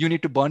 saying, you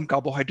need to burn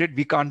carbohydrate.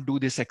 We can't do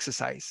this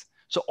exercise.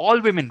 So,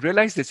 all women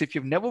realize this. If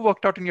you've never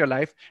worked out in your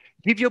life,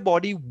 give your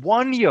body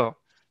 1 year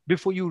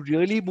before you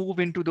really move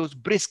into those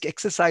brisk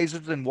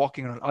exercises and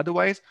walking around.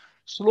 Otherwise,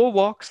 slow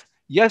walks,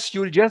 yes,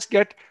 you'll just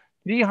get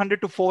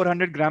 300 to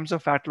 400 grams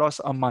of fat loss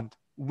a month.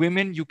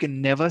 Women, you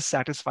can never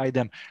satisfy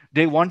them.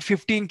 They want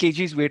 15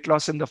 kgs weight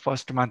loss in the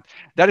first month.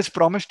 That is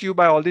promised to you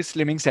by all these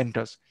slimming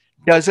centers.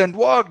 Doesn't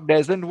work,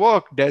 doesn't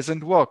work,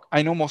 doesn't work.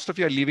 I know most of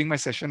you are leaving my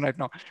session right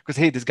now because,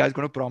 hey, this guy's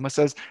going to promise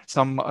us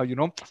some,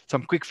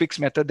 some quick fix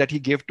method that he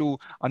gave to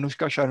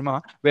Anushka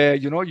Sharma, where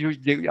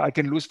I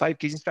can lose 5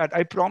 kgs fat.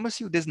 I promise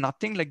you, there's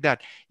nothing like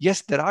that.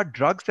 Yes, there are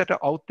drugs that are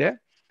out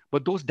there,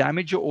 but those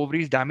damage your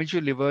ovaries, damage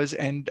your livers,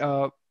 and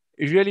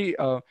really,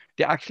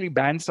 they actually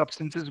ban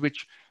substances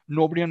which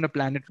nobody on the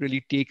planet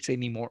really takes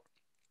anymore.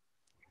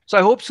 So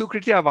I hope,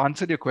 Sukriti, I've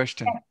answered your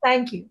question. Yes,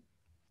 thank you.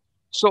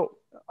 So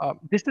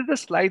this is the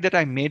slide that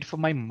I made for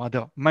my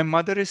mother. My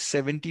mother is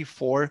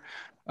 74.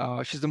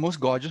 She's the most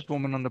gorgeous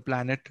woman on the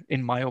planet,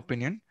 in my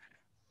opinion.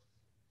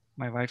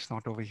 My wife's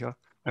not over here.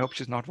 I hope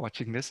she's not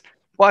watching this.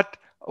 But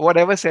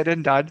whatever said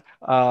and done,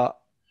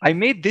 I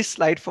made this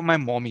slide for my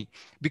mommy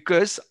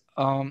because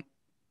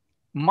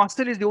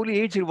muscle is the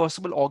only age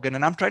reversible organ.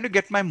 And I'm trying to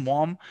get my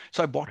mom.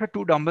 So I bought her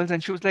two dumbbells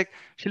and she was like,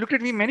 she looked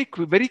at me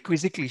very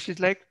quizzically.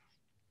 She's like,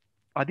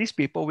 are these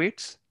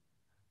paperweights?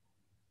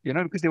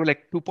 Because they were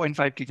like 2.5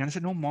 kg. And I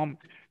said, no, mom,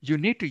 you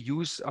need to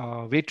use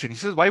weight training.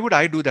 She says, why would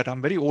I do that?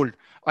 I'm very old.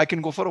 I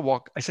can go for a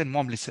walk. I said,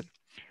 mom, listen,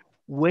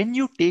 when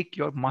you take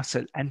your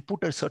muscle and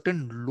put a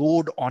certain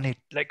load on it,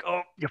 like,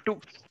 oh,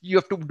 you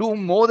have to do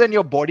more than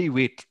your body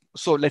weight.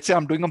 So let's say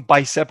I'm doing a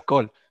bicep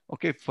curl.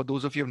 Okay, for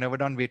those of you who've never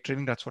done weight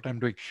training, that's what I'm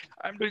doing.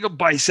 I'm doing a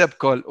bicep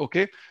curl.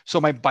 Okay, so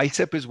my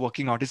bicep is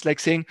working out. It's like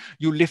saying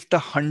you lift the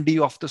handi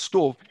off the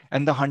stove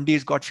and the handi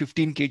has got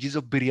 15 kgs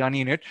of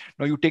biryani in it.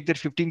 Now you take that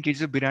 15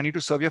 kgs of biryani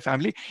to serve your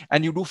family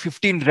and you do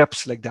 15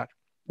 reps like that.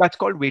 That's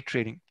called weight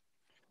training.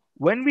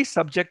 When we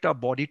subject our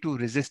body to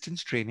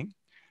resistance training,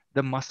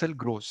 the muscle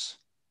grows.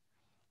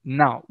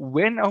 Now,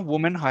 when a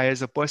woman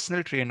hires a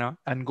personal trainer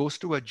and goes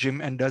to a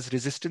gym and does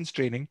resistance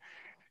training,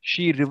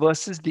 she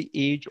reverses the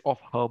age of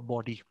her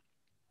body.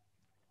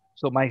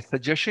 So, my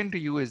suggestion to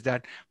you is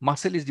that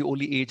muscle is the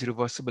only age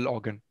reversible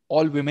organ.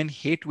 All women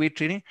hate weight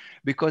training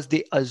because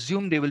they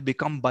assume they will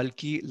become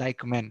bulky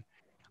like men.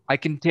 I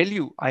can tell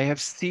you, I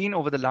have seen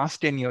over the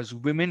last 10 years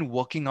women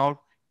working out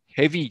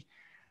heavy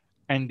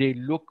and they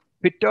look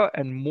fitter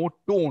and more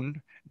toned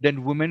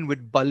than women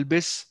with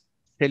bulbous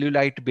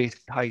cellulite based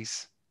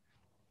thighs.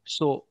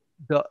 So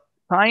the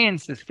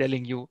science is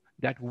telling you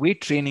that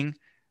weight training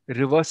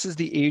reverses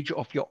the age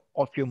of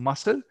your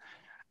muscle,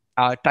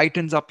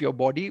 tightens up your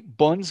body,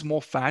 burns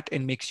more fat,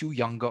 and makes you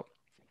younger.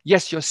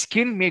 Yes, your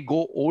skin may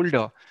go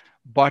older,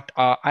 but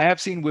I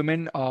have seen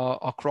women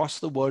across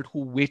the world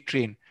who weight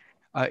train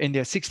in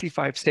their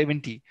 65,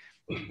 70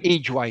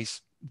 age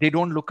wise. They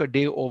don't look a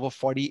day over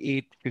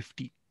 48,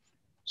 50.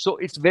 So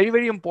it's very,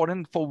 very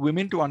important for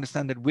women to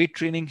understand that weight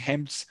training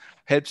helps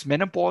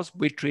menopause.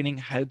 Weight training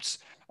helps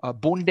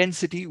bone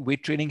density.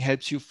 Weight training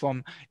helps you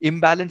from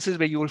imbalances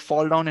where you will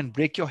fall down and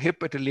break your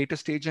hip at a later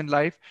stage in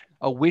life.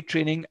 Weight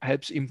training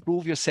helps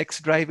improve your sex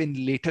drive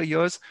in later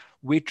years.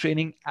 Weight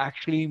training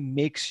actually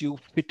makes you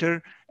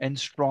fitter and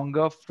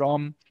stronger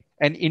from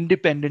an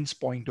independence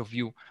point of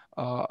view.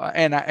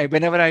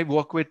 Whenever I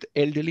work with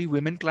elderly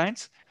women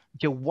clients,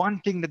 the one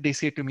thing that they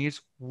say to me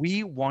is,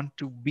 we want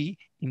to be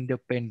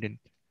independent,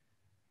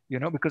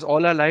 because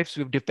all our lives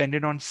we've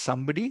depended on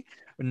somebody.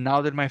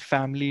 Now that my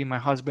family, my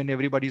husband,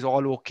 everybody's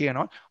all okay and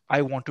all,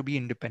 I want to be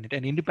independent.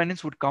 And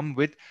independence would come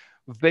with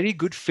very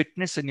good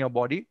fitness in your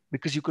body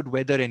because you could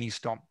weather any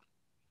storm.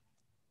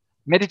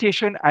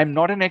 Meditation, I'm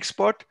not an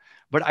expert,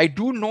 but I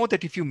do know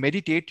that if you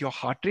meditate, your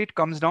heart rate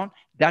comes down.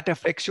 That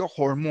affects your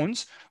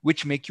hormones,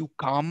 which make you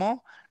calmer,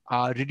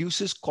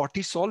 reduces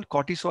cortisol.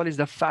 Cortisol is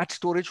the fat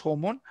storage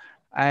hormone.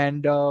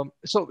 And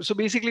so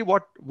basically,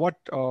 what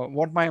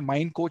my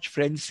mind coach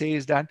friends say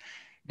is that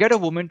get a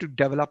woman to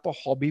develop a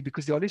hobby,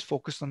 because they always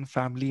focus on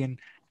family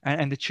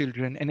and the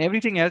children and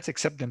everything else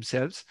except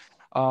themselves.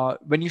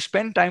 When you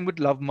spend time with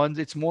loved ones,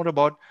 it's more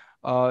about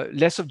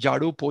less of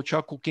jadu,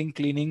 pocha, cooking,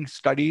 cleaning,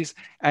 studies,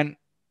 and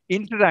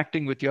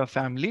interacting with your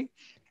family.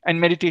 And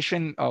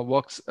meditation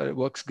works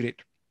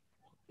great.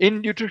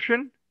 In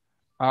nutrition,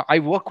 I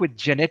work with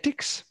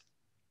genetics.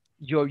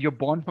 You're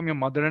born from your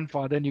mother and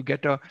father, and you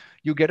get a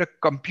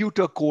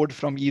computer code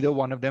from either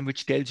one of them,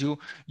 which tells you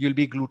you'll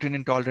be gluten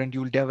intolerant,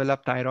 you'll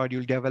develop thyroid,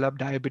 you'll develop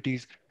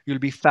diabetes, you'll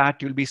be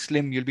fat, you'll be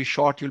slim, you'll be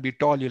short, you'll be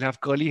tall, you'll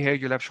have curly hair,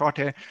 you'll have short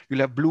hair,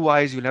 you'll have blue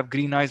eyes, you'll have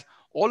green eyes.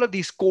 All of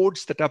these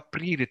codes that are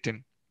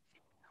pre-written,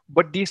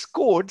 but these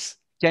codes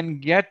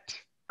can get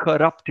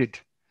corrupted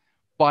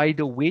by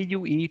the way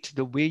you eat,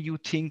 the way you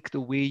think,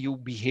 the way you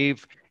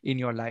behave in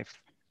your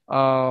life.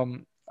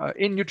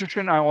 In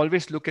nutrition, I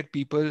always look at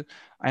people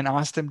and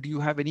ask them, do you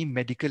have any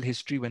medical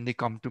history when they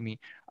come to me?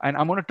 And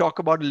I'm going to talk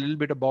about a little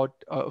bit about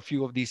a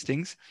few of these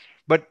things.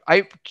 But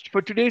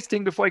for today's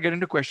thing, before I get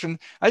into questions,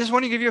 I just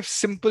want to give you a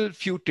simple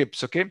few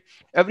tips. Okay,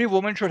 every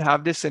woman should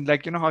have this, and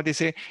like how they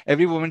say,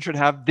 every woman should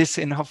have this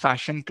in her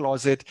fashion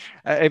closet.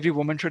 Every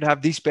woman should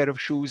have this pair of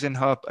shoes in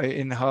her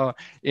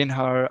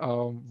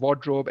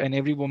wardrobe, and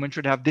every woman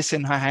should have this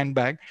in her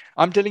handbag.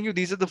 I'm telling you,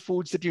 these are the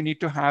foods that you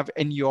need to have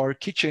in your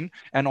kitchen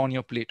and on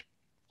your plate.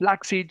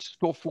 Flax seeds,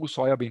 tofu,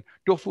 soya bean.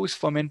 Tofu is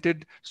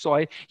fermented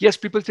soy. Yes,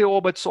 people say, oh,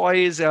 but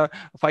soy is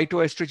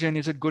phytoestrogen.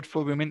 Is it good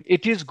for women?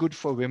 It is good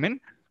for women,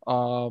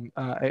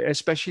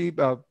 especially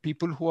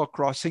people who are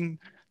crossing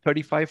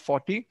 35,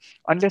 40,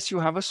 unless you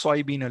have a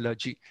soybean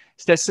allergy.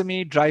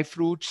 Sesame, dry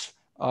fruits,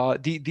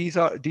 these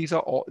are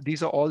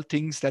all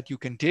things that you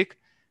can take.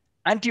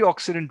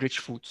 Antioxidant rich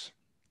foods.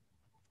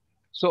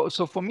 So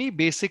for me,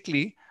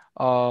 basically,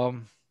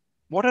 um,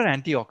 what are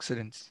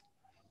antioxidants?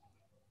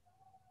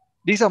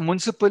 These are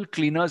municipal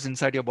cleaners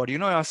inside your body.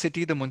 Our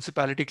city, the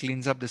municipality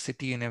cleans up the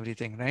city and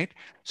everything, right?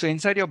 So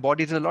inside your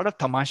body, there's a lot of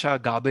tamasha,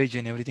 garbage,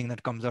 and everything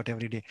that comes out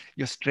every day.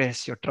 Your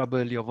stress, your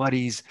trouble, your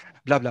worries,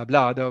 blah, blah,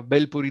 blah. The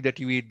bel puri that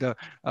you eat, the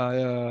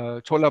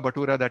chola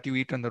bhatura that you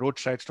eat on the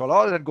roadside stall,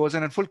 all that goes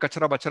in and full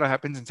kachara bachara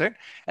happens inside.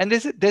 And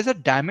there's a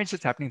damage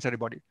that's happening inside your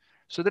body.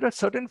 So there are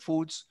certain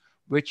foods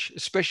which,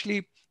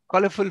 especially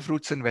colorful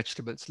fruits and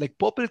vegetables, like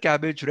purple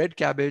cabbage, red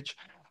cabbage,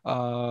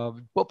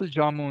 purple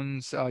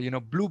jamuns,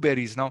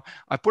 blueberries. Now,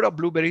 I put up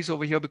blueberries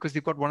over here because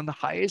they've got one of the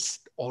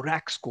highest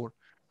ORAC score,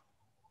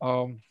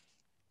 um,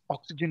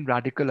 oxygen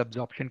radical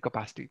absorption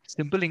capacity.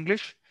 Simple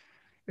English,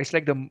 it's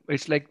like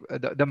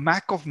the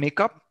Mac of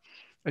makeup.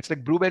 It's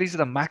like blueberries are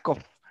the Mac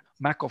of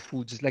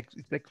foods. It's like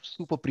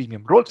super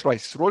premium. Rolls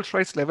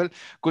Royce level,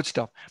 good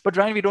stuff. But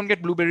Ryan, we don't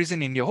get blueberries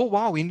in India. Oh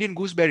wow, Indian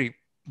gooseberry.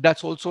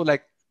 That's also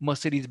like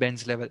Mercedes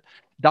Benz level.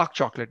 Dark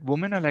chocolate.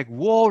 Women are like,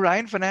 whoa,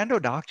 Ryan Fernando,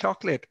 dark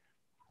chocolate.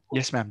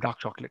 Yes, ma'am. Dark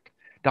chocolate.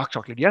 Dark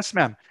chocolate. Yes,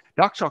 ma'am.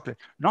 Dark chocolate.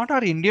 Not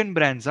our Indian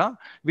brands, huh?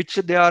 Which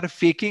they are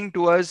faking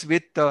to us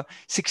with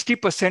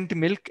 60%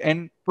 milk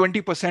and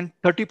 20%,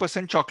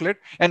 30% chocolate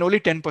and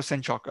only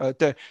 10%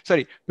 chocolate.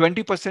 Sorry,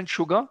 20%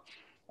 sugar,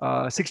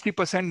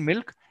 60%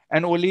 milk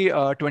and only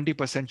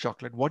 20%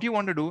 chocolate. What you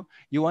want to do?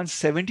 You want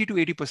 70 to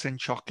 80%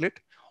 chocolate,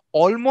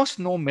 almost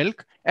no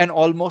milk and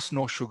almost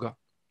no sugar.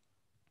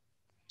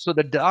 So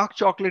the dark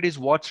chocolate is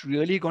what's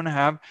really going to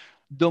have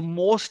the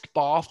most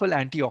powerful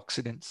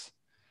antioxidants.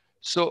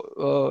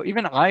 So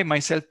even I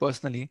myself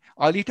personally,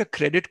 I'll eat a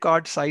credit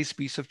card size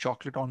piece of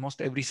chocolate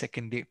almost every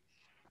second day.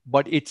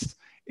 But it's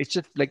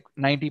just like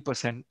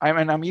 90%.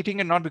 I'm eating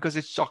it not because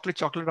it's chocolate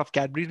of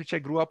Cadbury, which I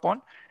grew up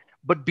on,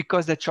 but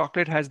because the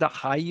chocolate has the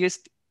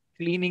highest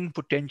cleaning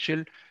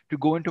potential to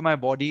go into my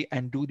body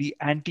and do the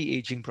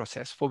anti-aging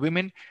process. For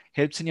women,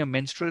 helps in your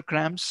menstrual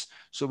cramps.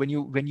 So when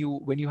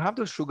you have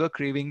those sugar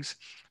cravings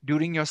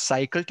during your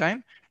cycle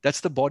time,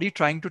 that's the body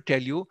trying to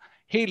tell you,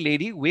 hey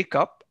lady, wake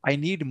up. I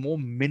need more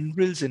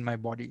minerals in my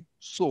body.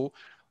 So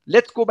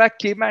let's go back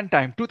caveman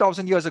time,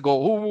 2000 years ago.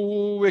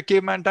 Ooh,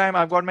 caveman time.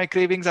 I've got my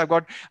cravings. I've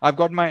got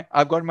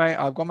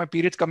my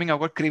periods coming. I've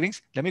got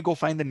cravings. Let me go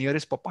find the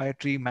nearest papaya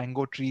tree,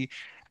 mango tree,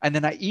 and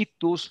then I eat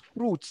those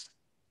fruits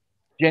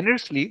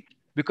generously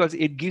because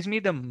it gives me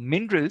the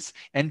minerals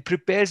and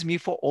prepares me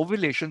for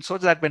ovulation so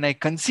that when I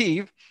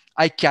conceive,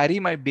 I carry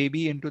my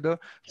baby into the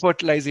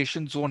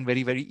fertilization zone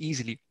very, very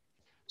easily.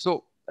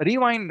 So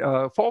rewind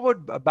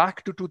forward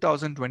back to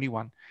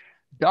 2021.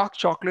 Dark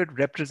chocolate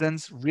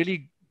represents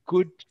really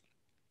good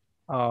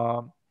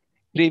uh,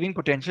 craving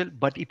potential,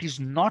 but it is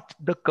not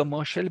the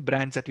commercial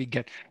brands that we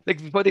get. Like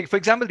for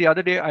example, the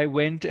other day I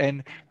went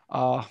and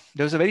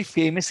there was a very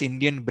famous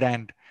Indian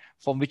brand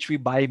from which we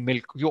buy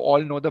milk. You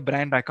all know the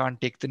brand. I can't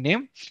take the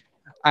name.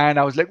 And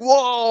I was like,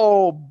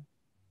 whoa,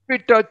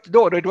 bitter.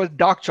 No, it was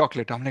dark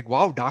chocolate. I'm like,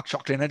 wow, dark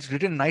chocolate. And it's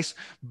written nice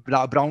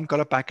brown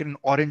color packet and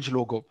orange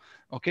logo.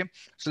 Okay.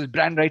 So the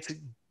brand writes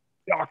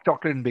dark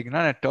chocolate in big. And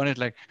I turn it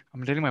like,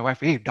 I'm telling my wife,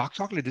 hey, dark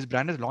chocolate, this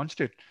brand has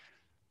launched it.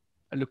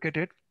 I look at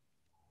it.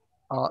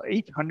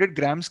 Each 100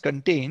 grams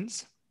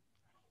contains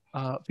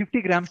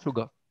 50 grams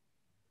sugar.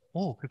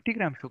 Oh, 50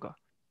 grams sugar.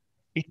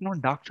 It's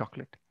not dark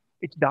chocolate.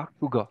 It's dark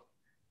sugar,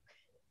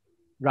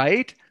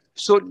 right?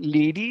 So,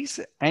 ladies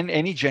and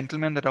any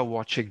gentlemen that are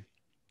watching,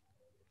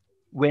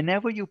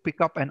 whenever you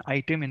pick up an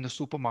item in the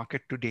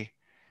supermarket today,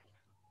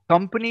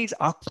 companies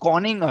are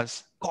conning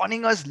us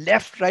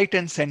left, right,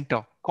 and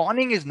center.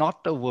 Conning is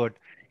not the word.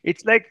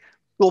 It's like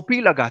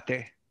topi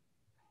lagate.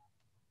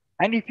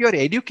 And if you're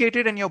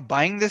educated and you're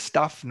buying this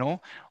stuff,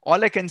 no,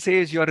 all I can say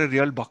is you're a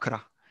real bakra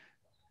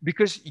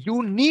because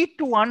you need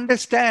to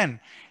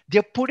understand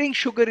they're putting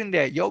sugar in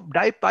there. You're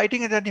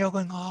biting it and you're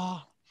going,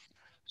 oh,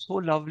 so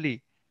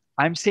lovely.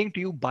 I'm saying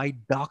to you, buy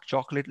dark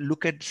chocolate.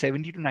 Look at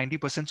 70 to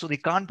 90%. So they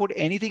can't put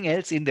anything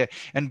else in there.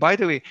 And by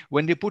the way,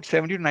 when they put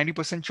 70 to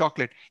 90%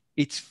 chocolate,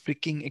 it's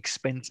freaking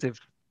expensive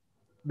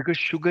because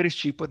sugar is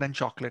cheaper than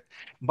chocolate.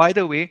 By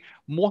the way,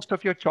 most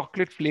of your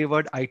chocolate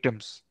flavored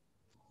items,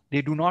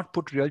 they do not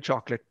put real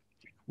chocolate.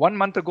 1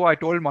 month ago, I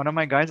told one of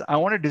my guys, I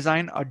want to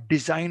design a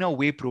designer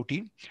whey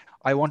protein.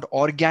 I want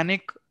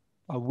organic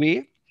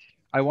whey.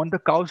 I want the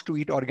cows to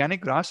eat organic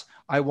grass.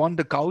 I want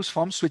the cows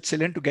from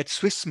Switzerland to get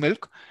Swiss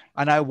milk.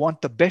 And I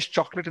want the best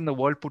chocolate in the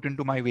world put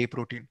into my whey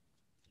protein.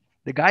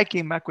 The guy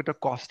came back with a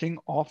costing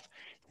of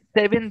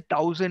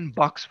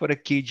 $7,000 for a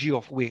kg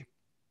of whey.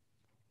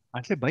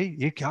 I said, भाई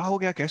ये क्या हो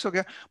गया कैसे हो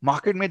गया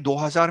market में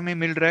 2000 में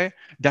मिल रहा है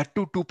that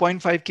too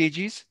 2.5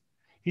 kgs.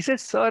 He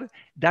says, sir,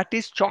 that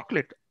is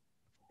chocolate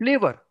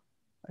flavor.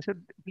 I said,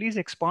 please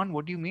expand.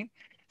 What do you mean?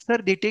 Sir,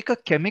 they take a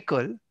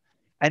chemical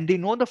and they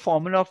know the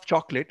formula of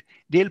chocolate.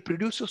 They'll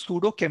produce a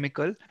pseudo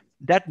chemical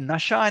that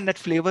nasha and that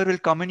flavor will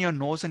come in your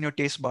nose and your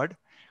taste bud.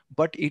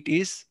 But it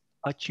is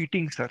a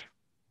cheating, sir.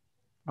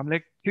 I'm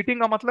like, cheating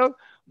का मतलब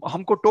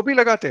हमको टोपी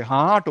लगाते हैं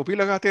हाँ हाँ टोपी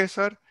लगाते हैं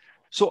sir.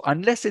 So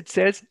unless it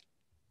says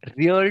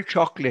real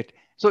chocolate.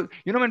 So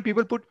you know when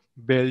people put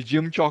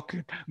Belgium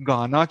chocolate,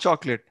 Ghana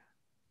chocolate,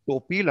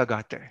 टोपी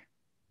लगाते हैं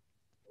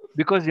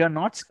because you're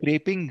not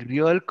scraping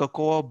real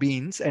cocoa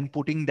beans and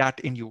putting that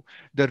in you.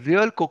 The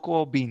real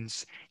cocoa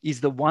beans is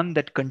the one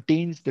that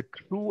contains the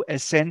true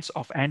essence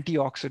of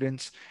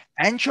antioxidants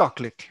and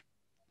chocolate,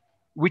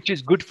 which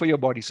is good for your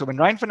body. So when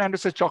Ryan Fernando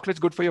says chocolate's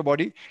good for your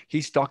body,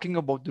 he's talking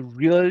about the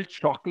real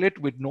chocolate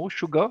with no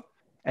sugar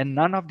and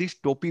none of these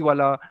topi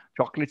wala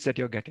chocolates that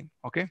you're getting.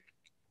 Okay.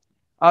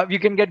 You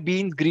can get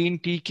beans, green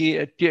tea.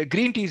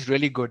 Green tea is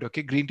really good.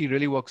 Okay, green tea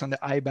really works on the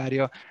eye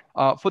barrier.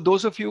 For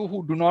those of you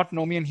who do not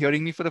know me and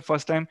hearing me for the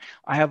first time,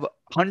 I have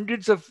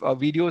hundreds of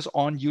videos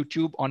on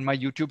YouTube, on my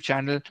YouTube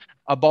channel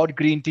about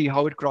green tea,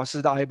 how it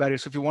crosses the eye barrier.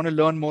 So if you want to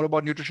learn more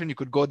about nutrition, you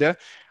could go there.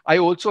 I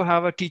also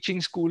have a teaching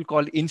school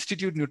called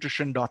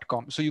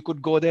institutenutrition.com. So you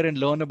could go there and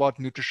learn about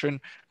nutrition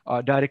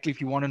directly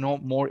if you want to know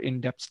more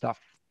in-depth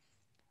stuff.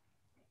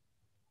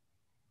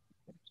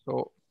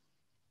 So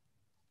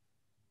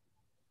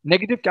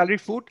negative calorie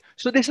food.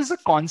 So this is a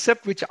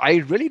concept which I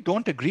really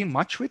don't agree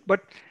much with,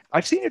 but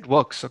I've seen it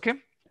works. Okay.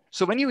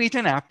 So when you eat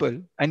an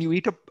apple and you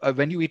eat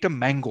when you eat a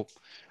mango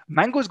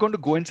is going to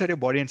go inside your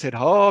body and say,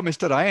 "Oh,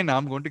 Mr. Ryan,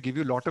 I'm going to give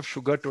you a lot of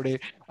sugar today."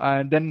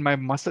 And then my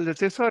muscle will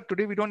say, "Sir,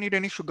 today we don't need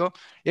any sugar."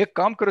 Yeah,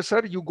 come, karo,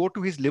 sir. You go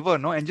to his liver,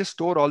 no, and just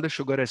store all the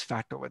sugar as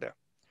fat over there.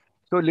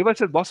 So liver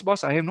says,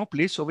 boss, I have no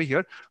place over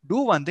here. Do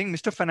one thing,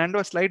 Mr. Fernando,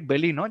 a slight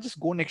belly, no, just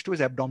go next to his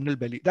abdominal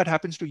belly. That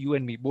happens to you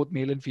and me, both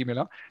male and female.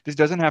 Huh? This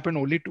doesn't happen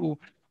only to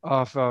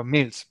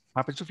males,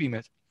 happens to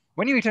females.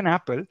 When you eat an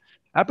apple,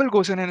 apple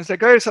goes in and it's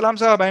like, hey, salam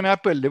sahab, I'm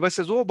apple. Liver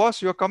says, oh, boss,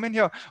 you're coming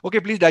here. Okay,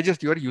 please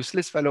digest. You're a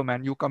useless fellow,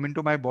 man. You come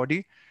into my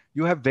body.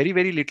 You have very,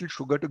 very little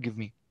sugar to give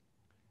me.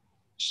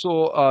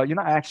 So, I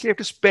actually have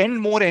to spend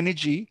more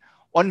energy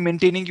on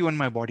maintaining you in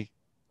my body.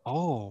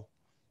 Oh,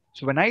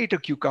 so when I eat a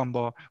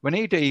cucumber, when I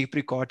eat a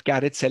apricot,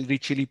 carrot, celery,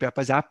 chili,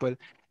 peppers, apple,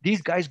 these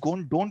guys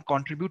don't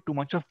contribute too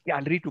much of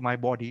calorie to my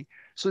body.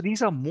 So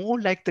these are more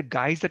like the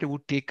guys that I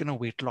would take in a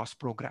weight loss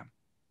program,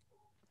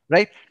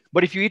 right?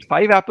 But if you eat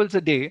 5 apples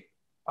a day,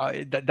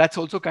 That's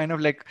also kind of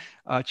like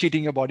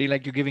cheating your body,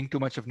 like you're giving too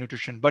much of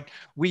nutrition. But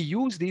we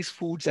use these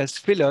foods as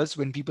fillers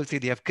when people say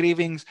they have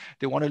cravings,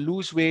 they want to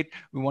lose weight,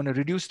 we want to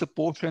reduce the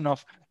portion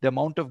of the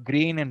amount of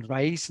grain and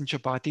rice and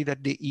chapati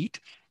that they eat.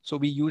 So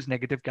we use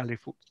negative calorie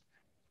foods.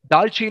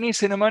 Dalchini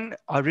cinnamon,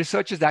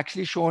 research has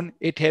actually shown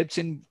it helps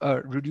in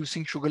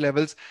reducing sugar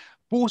levels,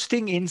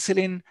 boosting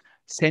insulin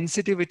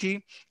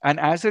sensitivity. And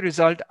as a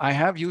result, I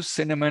have used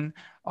cinnamon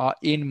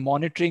in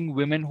monitoring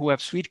women who have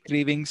sweet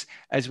cravings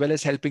as well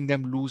as helping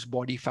them lose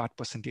body fat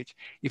percentage.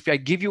 If I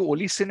give you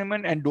only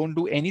cinnamon and don't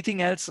do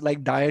anything else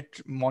like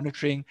diet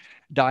monitoring,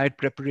 diet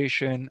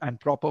preparation, and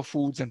proper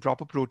foods and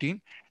proper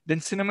protein, then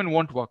cinnamon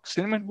won't work.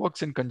 Cinnamon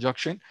works in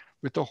conjunction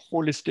with a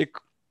holistic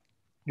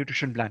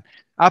nutrition plan.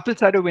 Apple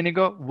cider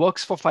vinegar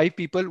works for 5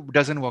 people,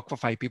 doesn't work for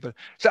 5 people.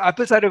 So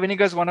apple cider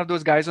vinegar is one of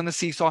those guys on the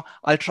seesaw.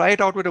 I'll try it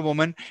out with a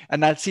woman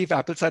and I'll see if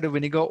apple cider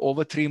vinegar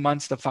over 3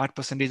 months, the fat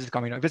percentage is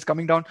coming down. If it's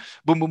coming down,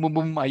 boom, boom, boom,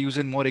 boom, I use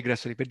it more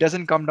aggressively. If it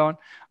doesn't come down,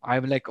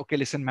 I'm like, okay,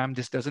 listen, ma'am,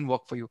 this doesn't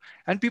work for you.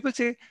 And people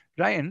say,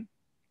 Ryan,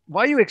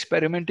 why are you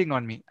experimenting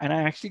on me? And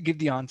I actually give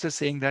the answer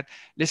saying that,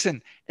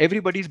 listen,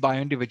 everybody's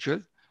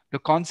bio-individual. The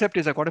concept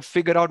is I got to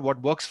figure out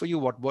what works for you,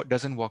 what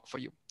doesn't work for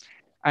you.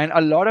 And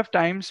a lot of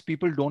times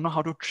people don't know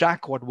how to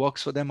track what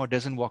works for them or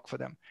doesn't work for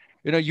them.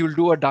 You'll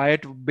do a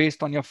diet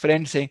based on your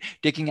friend saying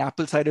taking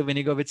apple cider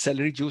vinegar with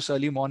celery juice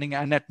early morning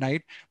and at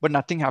night, but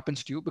nothing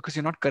happens to you because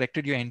you're not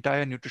corrected your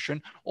entire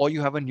nutrition or you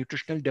have a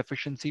nutritional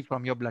deficiency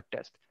from your blood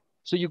test.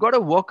 So you got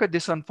to work at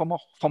this on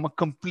from a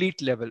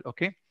complete level.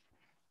 Okay.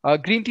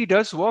 Green tea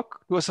does work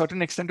to a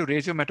certain extent to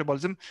raise your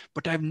metabolism,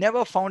 but I've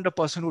never found a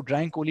person who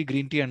drank only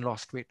green tea and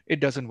lost weight. It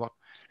doesn't work.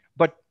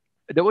 But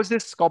there was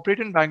this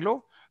corporate in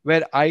Bangalore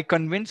where I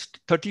convinced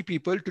 30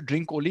 people to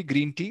drink only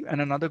green tea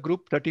and another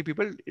group, 30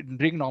 people,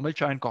 drink normal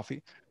chai and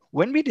coffee.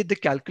 When we did the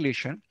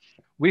calculation,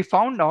 we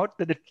found out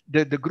that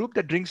the group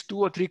that drinks 2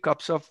 or 3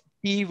 cups of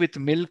tea with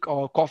milk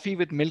or coffee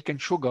with milk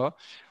and sugar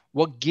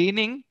were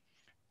gaining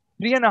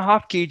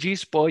 3.5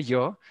 kgs per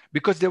year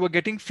because they were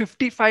getting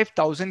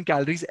 55,000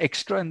 calories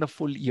extra in the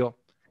full year.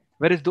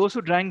 Whereas those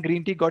who drank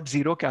green tea got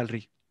 0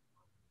 calorie.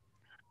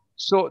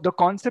 So the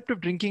concept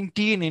of drinking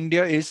tea in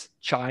India is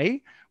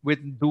chai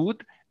with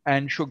doodh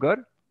and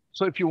sugar.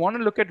 So if you want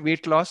to look at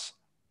weight loss,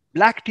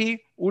 black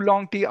tea,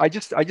 oolong tea. I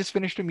just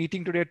finished a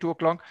meeting today at 2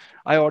 o'clock.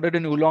 I ordered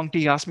an oolong tea.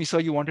 He asked me, sir,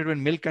 you wanted it with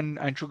milk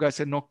and sugar? I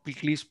said, no,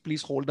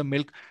 please hold the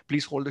milk,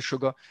 please hold the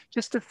sugar.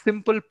 Just a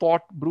simple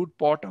pot, brewed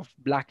pot of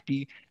black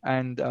tea,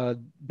 and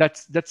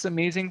that's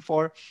amazing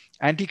for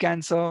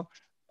anti-cancer,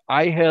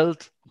 eye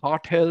health,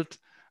 heart health,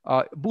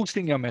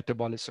 boosting your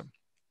metabolism.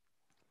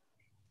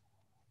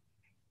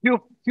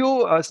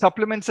 Few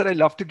supplements that I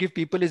love to give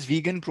people is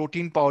vegan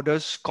protein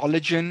powders,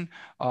 collagen.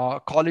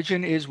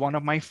 Collagen is one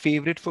of my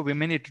favorite for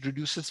women. It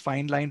reduces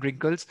fine line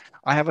wrinkles.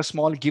 I have a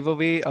small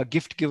giveaway, a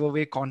gift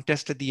giveaway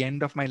contest at the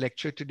end of my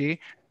lecture today.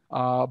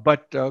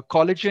 But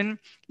collagen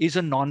is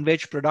a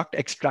non-veg product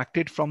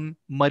extracted from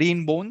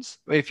marine bones.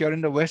 If you're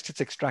in the West, it's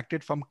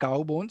extracted from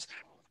cow bones.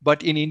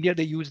 But in India,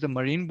 they use the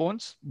marine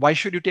bones. Why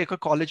should you take a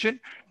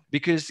collagen?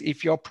 Because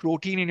if your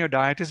protein in your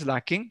diet is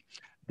lacking,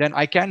 then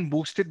I can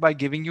boost it by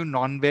giving you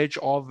non-veg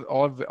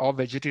or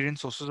vegetarian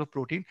sources of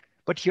protein.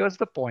 But here's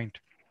the point.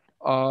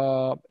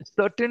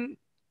 Certain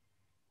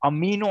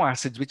amino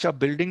acids, which are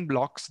building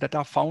blocks that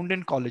are found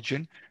in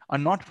collagen, are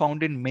not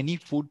found in many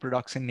food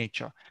products in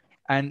nature.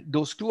 And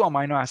those two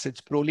amino acids,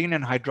 proline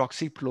and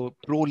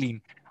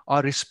hydroxyproline,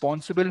 are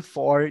responsible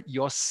for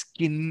your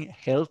skin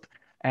health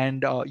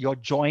and your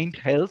joint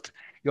health,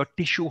 your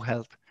tissue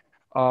health.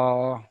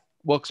 Uh,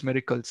 works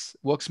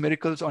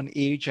miracles on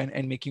age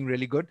and making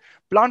really good.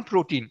 Plant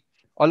protein.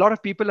 A lot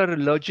of people are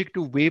allergic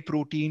to whey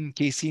protein,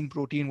 casein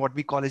protein, what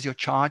we call as your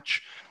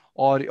charch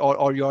or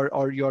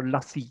your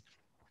lassi.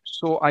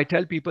 So I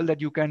tell people that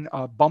you can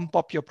bump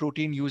up your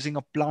protein using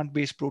a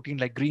plant-based protein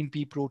like green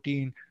pea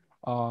protein,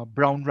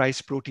 brown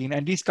rice protein,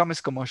 and these come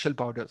as commercial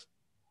powders.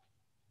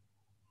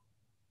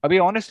 I'll be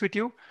honest with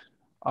you,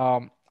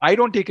 I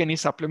don't take any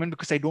supplement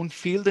because I don't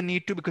feel the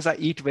need to because I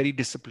eat very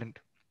disciplined.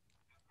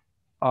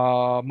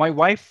 My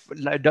wife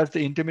does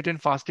the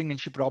intermittent fasting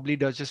and she probably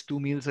does just 2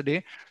 meals a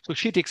day. So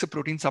she takes a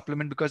protein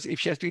supplement because if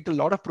she has to eat a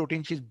lot of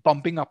protein, she's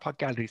bumping up her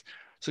calories.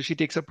 So she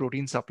takes a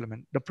protein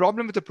supplement. The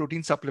problem with the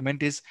protein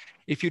supplement is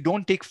if you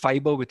don't take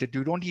fiber with it,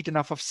 you don't eat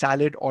enough of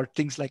salad or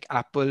things like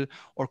apple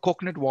or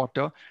coconut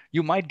water,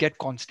 you might get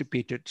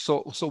constipated.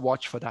 So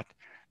watch for that.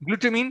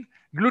 Glutamine.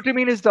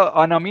 Glutamine is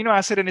an amino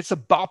acid and it's a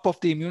BAP of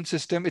the immune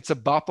system. It's a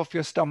BAP of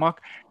your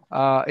stomach.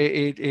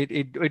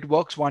 It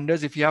works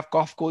wonders if you have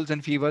cough, colds,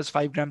 and fevers.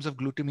 5 grams of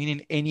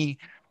glutamine in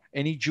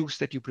any juice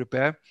that you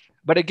prepare.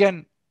 But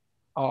again,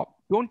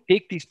 don't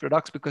take these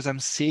products because I'm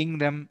saying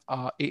them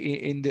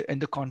in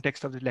the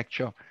context of the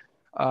lecture.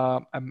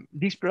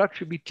 These products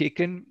should be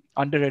taken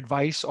under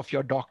advice of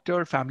your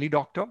doctor, family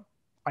doctor.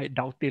 I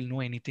doubt they'll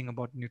know anything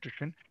about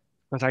nutrition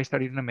because I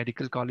studied in a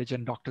medical college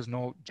and doctors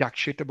know jack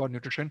shit about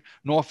nutrition.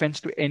 No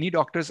offense to any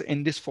doctors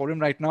in this forum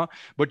right now,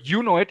 but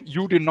you know it.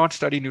 You did not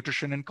study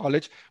nutrition in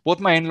college. Both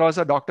my in-laws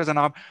are doctors and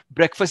our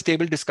breakfast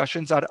table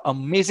discussions are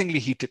amazingly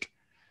heated.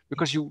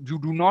 because you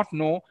do not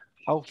know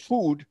how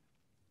food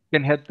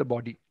can help the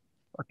body.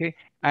 Okay.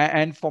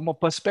 And from a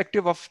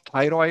perspective of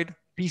thyroid,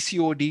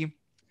 PCOD,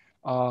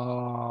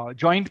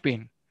 joint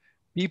pain,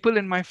 people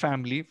in my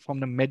family, from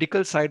the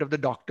medical side of the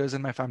doctors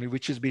in my family,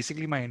 which is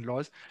basically my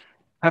in-laws,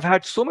 have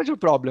had so much of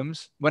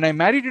problems. When I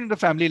married into the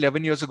family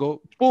 11 years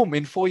ago, boom,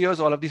 in 4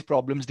 years, all of these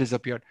problems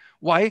disappeared.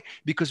 Why?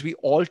 Because we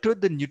altered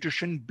the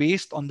nutrition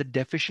based on the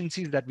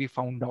deficiencies that we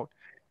found out.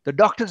 The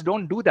doctors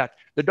don't do that.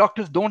 The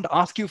doctors don't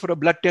ask you for a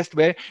blood test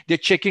where they're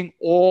checking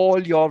all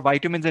your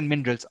vitamins and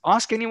minerals.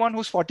 Ask anyone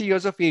who's 40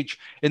 years of age.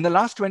 In the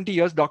last 20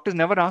 years, doctors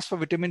never asked for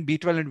vitamin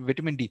B12 and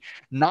vitamin D.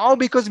 Now,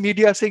 because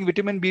media is saying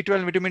vitamin B12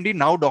 and vitamin D,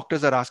 now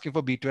doctors are asking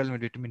for B12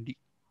 and vitamin D.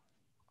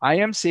 I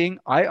am saying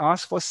I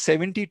ask for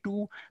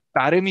 72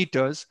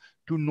 parameters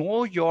to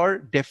know your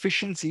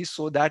deficiencies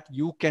so that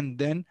you can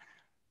then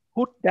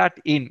put that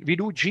in. We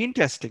do gene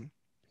testing.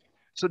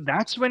 So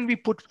that's when we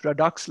put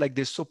products like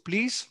this. So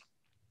please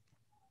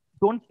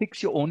don't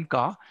fix your own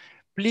car.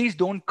 Please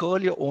don't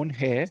curl your own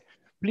hair.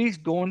 Please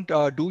don't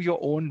do your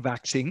own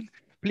waxing.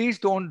 Please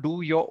don't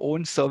do your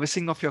own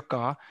servicing of your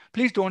car.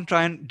 Please don't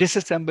try and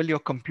disassemble your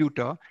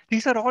computer.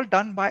 These are all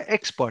done by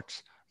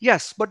experts.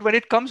 Yes, but when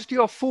it comes to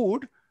your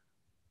food,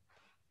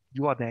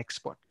 you are the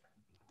expert.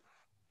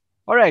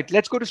 All right,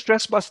 let's go to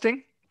stress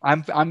busting.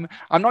 I'm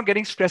not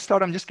getting stressed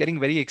out. I'm just getting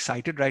very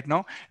excited right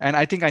now, and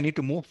I think I need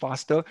to move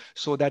faster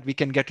so that we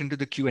can get into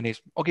the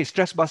Q&As. Okay,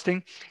 stress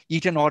busting.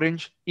 Eat an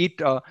orange.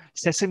 Eat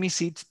sesame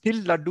seeds.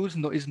 Till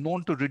laddus is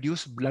known to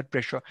reduce blood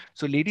pressure.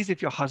 So, ladies,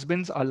 if your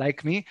husbands are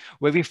like me,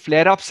 where we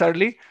flare up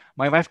suddenly,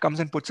 my wife comes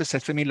and puts a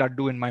sesame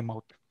laddu in my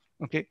mouth.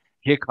 Okay,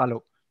 hey,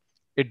 khalo,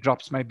 it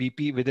drops my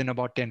BP within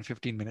about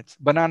 10-15 minutes.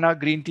 Banana,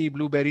 green tea,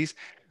 blueberries.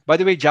 By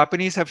the way,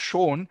 Japanese have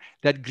shown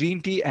that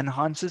green tea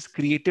enhances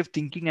creative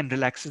thinking and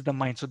relaxes the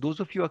mind. So those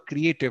of you who are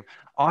creative,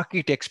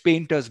 architects,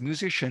 painters,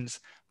 musicians,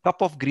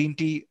 cup of green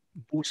tea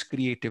boosts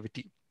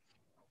creativity.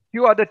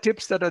 Few other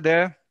tips that are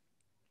there.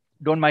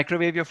 Don't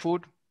microwave your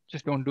food.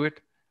 Just don't do it.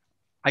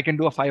 I can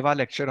do a 5-hour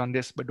lecture on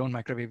this, but don't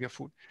microwave your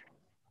food.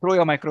 Throw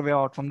your microwave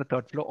out from the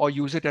third floor or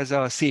use it as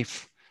a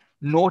safe.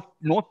 No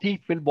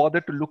thief will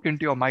bother to look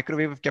into your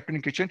microwave if kept in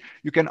the kitchen.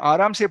 You can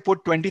aram say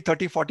put 20,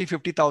 30, 40,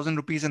 50,000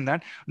 rupees in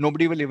that.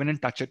 Nobody will even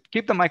touch it.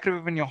 Keep the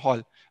microwave in your hall.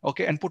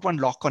 Okay. And put one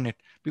lock on it.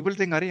 People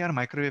think, Are yaar,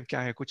 microwave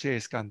kya hai? Kuch hai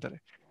iska andar hai.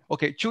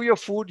 Okay. Chew your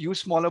food, use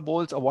smaller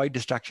bowls, avoid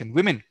distraction.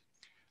 Women,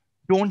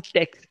 don't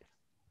text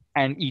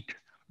and eat.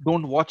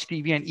 Don't watch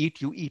TV and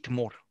eat. You eat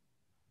more.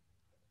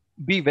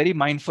 Be very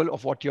mindful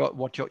of what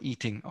you're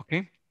eating.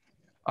 Okay.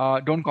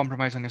 Don't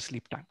compromise on your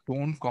sleep time.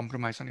 Don't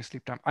compromise on your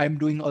sleep time. I'm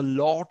doing a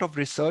lot of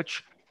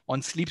research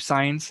on sleep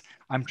science.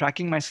 I'm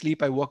tracking my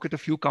sleep. I work with a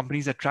few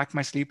companies that track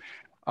my sleep.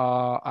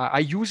 I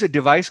use a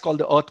device called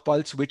the Earth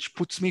Pulse, which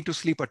puts me to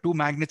sleep. Are two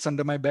magnets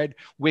under my bed,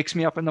 wakes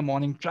me up in the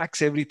morning,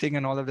 tracks everything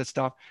and all of that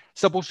stuff.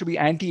 Supposed to be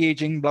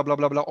anti-aging, blah, blah,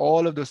 blah, blah,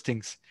 all of those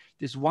things.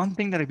 There's one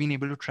thing that I've been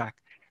able to track.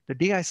 The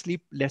day I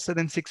sleep lesser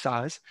than 6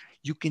 hours,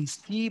 you can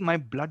see my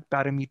blood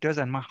parameters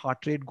and my heart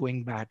rate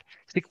going bad.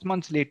 6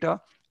 months later,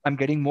 I'm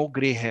getting more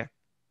gray hair.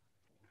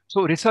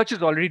 So research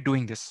is already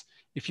doing this.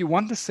 If you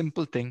want the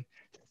simple thing,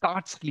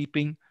 start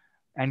sleeping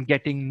and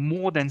getting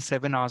more than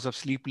 7 hours of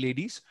sleep,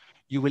 ladies.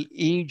 You will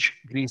age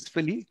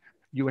gracefully.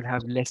 You will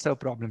have lesser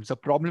problems. The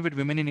problem with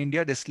women in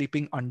India, they're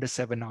sleeping under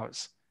 7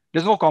 hours.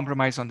 There's no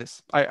compromise on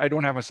this. I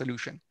don't have a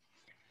solution.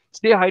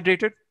 Stay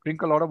hydrated,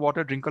 drink a lot of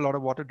water, drink a lot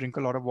of water, drink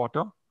a lot of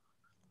water.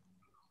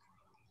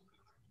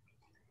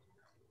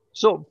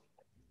 So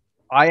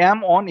I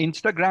am on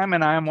Instagram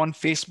and I am on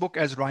Facebook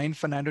as Ryan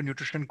Fernando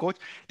Nutrition Coach.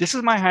 This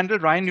is my handle,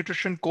 Ryan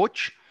Nutrition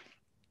Coach.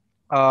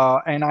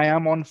 And I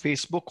am on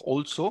Facebook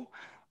also.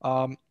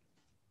 Um,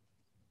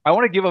 I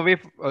want to give away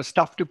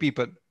stuff to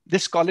people.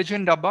 This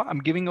collagen dabba, I'm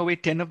giving away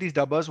 10 of these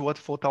dabbas worth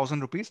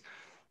 4,000 rupees.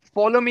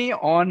 Follow me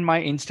on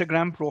my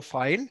Instagram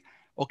profile.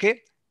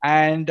 Okay.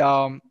 And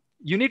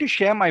you need to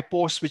share my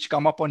posts which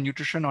come up on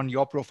nutrition on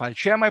your profile.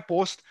 Share my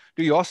post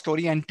to your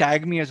story and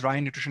tag me as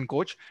Ryan Nutrition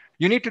Coach.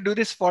 You need to do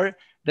this for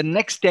the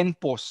next 10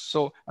 posts.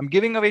 So I'm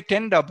giving away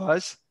 10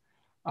 dabbas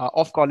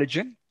of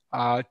collagen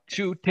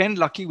to 10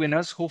 lucky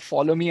winners who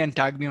follow me and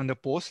tag me on the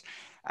post.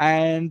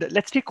 And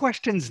let's take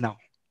questions now.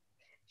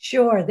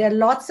 Sure, there are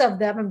lots of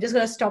them. I'm just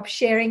going to stop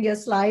sharing your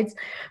slides.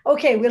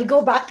 Okay, we'll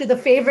go back to the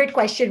favorite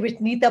question which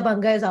Neeta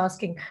Banga is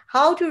asking.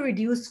 How to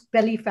reduce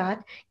belly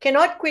fat?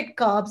 Cannot quit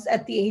carbs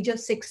at the age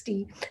of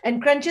 60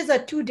 and crunches are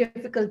too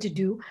difficult to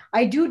do.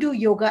 I do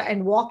yoga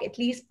and walk at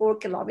least 4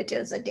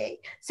 kilometers a day,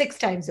 6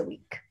 times a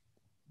week.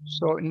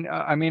 So,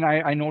 I mean,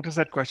 I noticed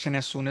that question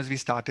as soon as we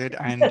started.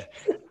 And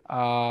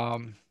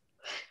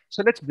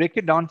so let's break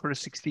it down for a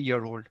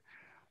 60-year-old.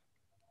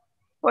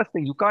 First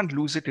thing, you can't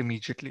lose it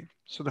immediately.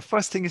 So the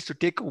first thing is to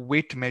take a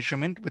weight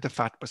measurement with a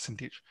fat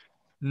percentage.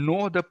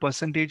 Know the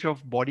percentage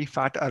of body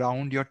fat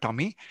around your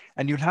tummy,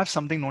 and you'll have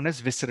something known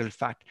as visceral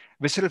fat.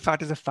 Visceral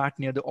fat is a fat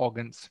near the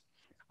organs.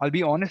 I'll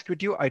be honest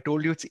with you. I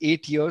told you it's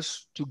 8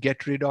 years to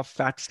get rid of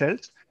fat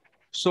cells.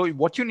 So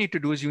what you need to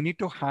do is you need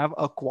to have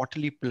a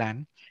quarterly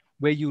plan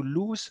where you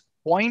lose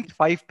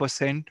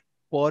 0.5%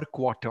 per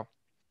quarter.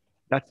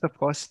 That's the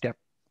first step.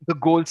 The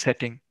goal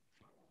setting.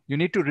 You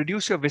need to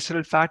reduce your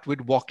visceral fat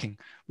with walking,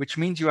 which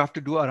means you have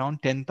to do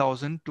around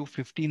 10,000 to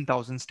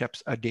 15,000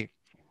 steps a day.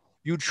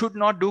 You should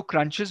not do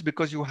crunches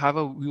because you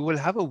will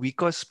have a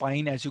weaker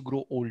spine as you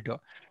grow older.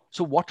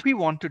 So what we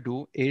want to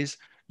do is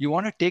you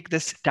want to take the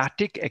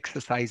static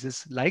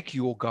exercises like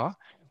yoga,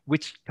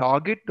 which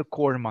target the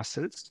core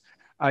muscles.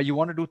 You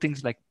want to do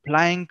things like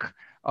plank,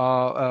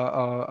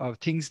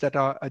 things that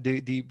are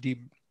the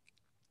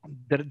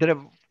there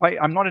are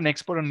I'm not an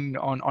expert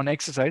on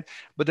exercise,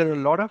 but there are a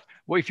lot of,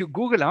 well, if you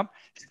Google up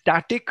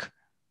static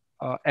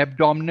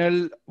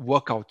abdominal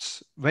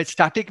workouts, where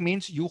static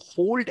means you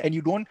hold and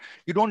you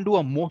don't do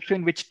a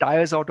motion which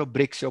tires out or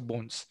breaks your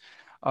bones.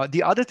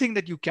 The other thing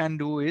that you can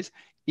do is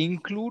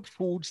include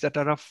foods that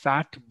are a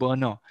fat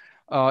burner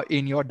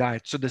in your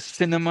diet. So the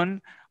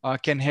cinnamon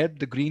can help,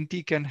 the green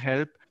tea can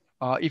help.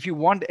 If you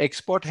want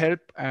expert help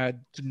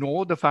to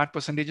know the fat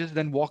percentages,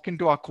 then walk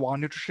into our Qua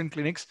Nutrition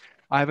clinics.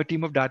 I have a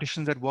team of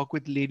dietitians that work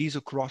with ladies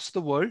across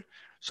the world.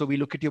 So we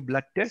look at your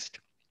blood test,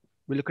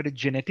 we look at a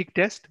genetic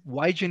test.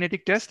 Why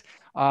genetic test?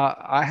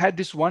 I had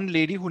this one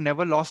lady who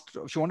never lost,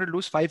 she wanted to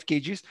lose 5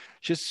 kgs.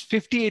 She's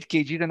 58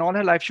 kgs, and all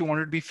her life she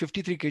wanted to be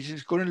 53 kgs.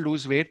 She couldn't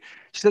lose weight.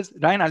 She says,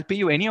 Ryan, I'll pay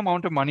you any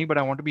amount of money, but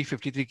I want to be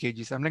 53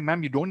 kgs. I'm like,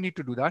 ma'am, you don't need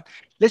to do that.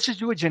 Let's just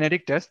do a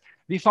genetic test.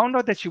 We found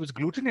out that she was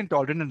gluten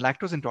intolerant and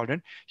lactose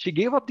intolerant. She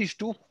gave up these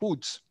two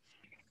foods.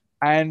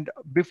 And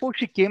before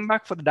she came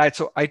back for the diet,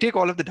 so I take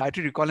all of the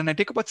dietary recall and I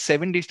take about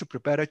 7 days to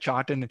prepare a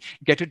chart and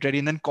get it ready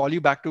and then call you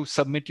back to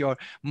submit your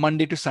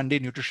Monday to Sunday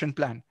nutrition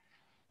plan.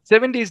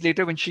 7 days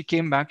later, when she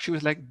came back, she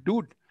was like,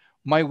 dude,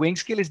 my weighing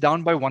scale is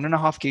down by 1.5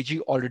 kg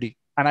already.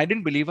 And I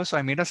didn't believe her. So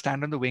I made her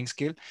stand on the weighing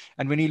scale.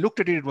 And when he looked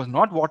at it, it was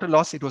not water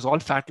loss, it was all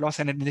fat loss.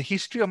 And in the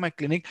history of my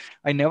clinic,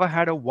 I never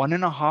had a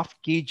 1.5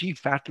 kg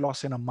fat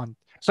loss in a month,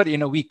 sorry,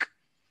 in a week.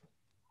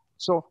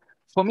 So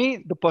for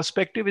me, the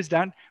perspective is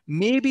that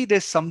maybe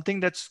there's something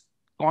that's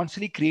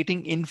constantly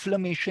creating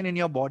inflammation in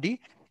your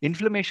body.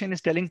 Inflammation is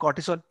telling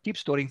cortisol, keep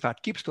storing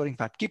fat, keep storing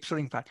fat, keep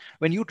storing fat.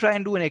 When you try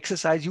and do an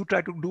exercise, you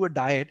try to do a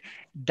diet,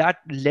 that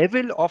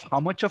level of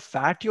how much of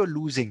fat you're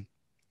losing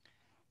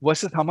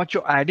versus how much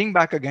you're adding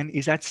back again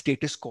is at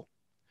status quo.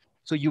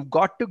 So you've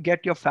got to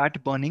get your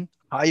fat burning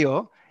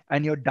higher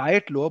and your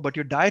diet lower, but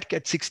your diet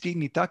at 60,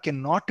 Nita,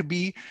 cannot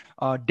be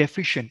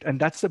deficient. And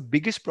that's the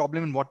biggest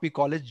problem in what we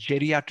call as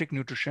geriatric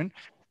nutrition,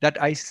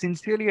 that I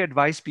sincerely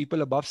advise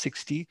people above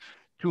 60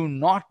 to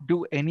not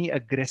do any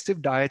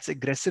aggressive diets,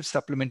 aggressive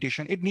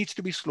supplementation. It needs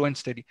to be slow and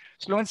steady.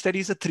 Slow and steady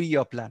is a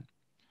 3-year plan.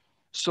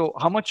 So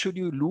how much should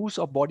you lose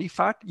of body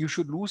fat? You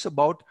should lose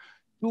about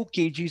 2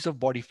 kgs of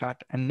body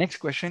fat. And next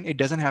question, it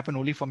doesn't happen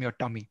only from your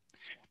tummy,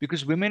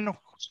 because women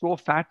store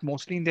fat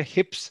mostly in their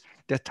hips,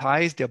 their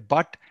thighs, their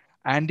butt,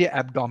 and their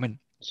abdomen.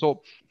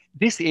 So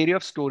this area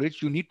of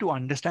storage, you need to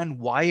understand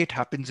why it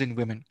happens in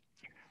women.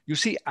 You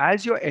see,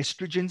 as your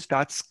estrogen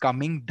starts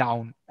coming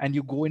down and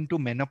you go into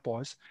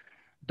menopause,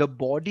 the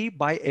body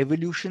by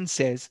evolution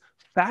says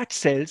fat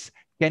cells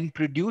can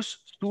produce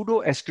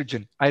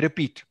pseudoestrogen. I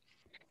repeat,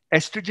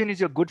 estrogen is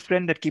your good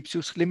friend that keeps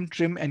you slim,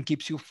 trim, and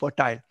keeps you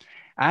fertile.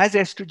 As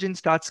estrogen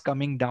starts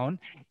coming down,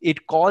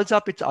 it calls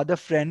up its other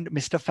friend,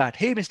 Mr. Fat.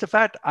 Hey, Mr.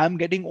 Fat, I'm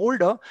getting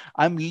older.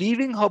 I'm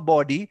leaving her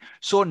body.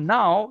 So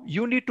now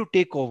you need to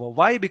take over.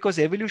 Why? Because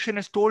evolution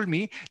has told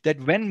me that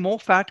when more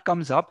fat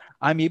comes up,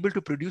 I'm able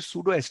to produce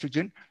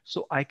pseudoestrogen.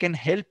 So I can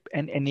help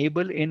and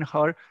enable in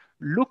her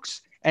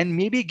looks and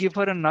maybe give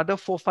her another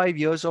 4 or 5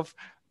 years of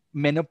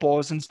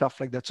menopause and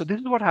stuff like that. So this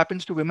is what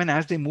happens to women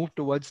as they move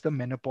towards the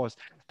menopause.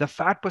 The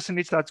fat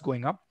percentage starts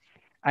going up,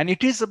 and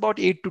it is about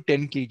 8 to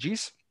 10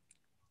 kgs.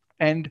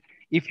 And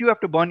if you have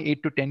to burn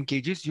 8 to 10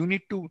 kgs, you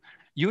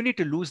need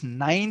to lose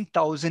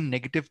 9,000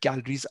 negative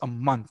calories a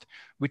month,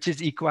 which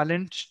is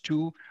equivalent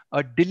to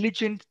a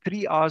diligent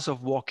 3 hours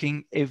of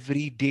walking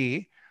every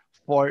day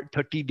for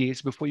 30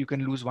 days before you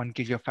can lose 1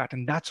 kg of fat.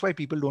 And that's why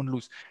people don't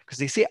lose, because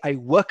they say, I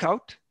work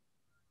out,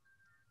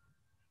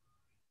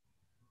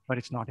 but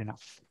it's not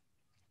enough.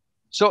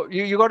 So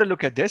you got to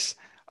look at this.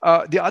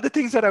 The other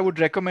things that I would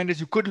recommend is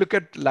you could look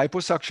at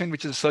liposuction,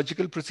 which is a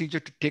surgical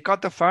procedure to take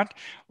out the fat,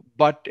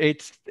 but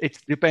it's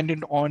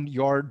dependent on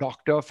your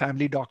doctor,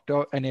 family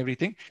doctor, and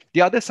everything.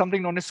 The other is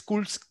something known as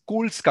cool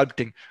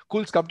sculpting.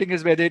 Cool sculpting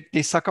is where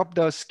they suck up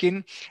the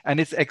skin and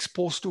it's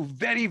exposed to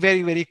very,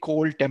 very, very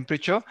cold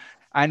temperature.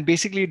 And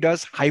basically it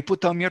does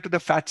hypothermia to the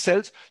fat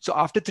cells. So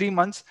after 3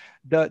 months,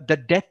 the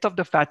death of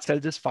the fat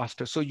cells is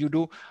faster. So you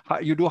do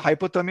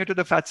hypothermia to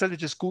the fat cells,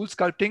 which is cool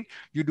sculpting.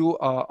 You do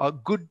a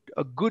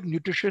good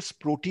nutritious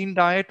protein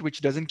diet, which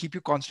doesn't keep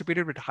you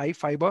constipated, with high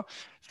fiber.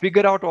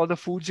 Figure out all the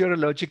foods you're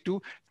allergic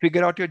to.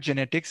 Figure out your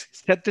genetics.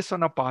 Set this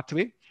on a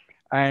pathway,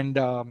 and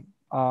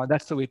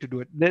that's the way to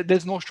do it.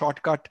 There's no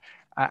shortcut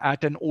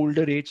at an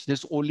older age.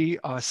 There's only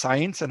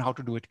science and how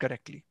to do it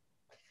correctly.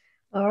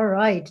 All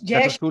right. That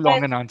Jay, was too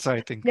long an answer,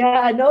 I think.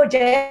 yeah, no,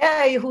 Jaya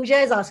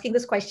Ahuja is asking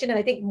this question, and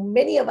I think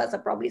many of us are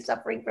probably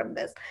suffering from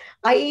this.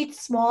 I eat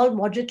small,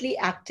 moderately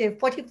active,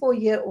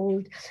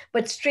 44-year-old,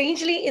 but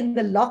strangely, in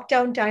the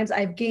lockdown times,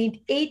 I've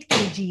gained 8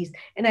 kgs,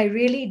 and I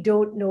really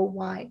don't know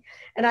why.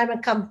 And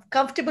I'm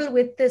comfortable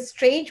with this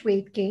strange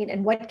weight gain,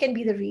 and what can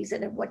be the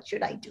reason, and what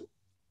should I do?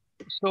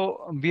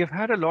 So we have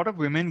had a lot of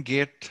women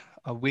get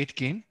weight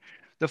gain.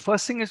 The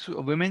first thing is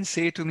women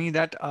say to me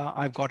that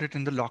I've got it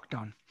in the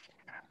lockdown.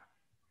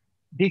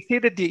 They say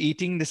that they're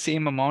eating the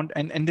same amount,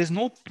 and there's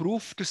no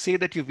proof to say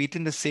that you've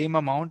eaten the same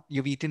amount,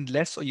 you've eaten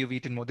less, or you've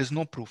eaten more. There's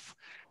no proof.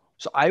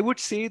 So I would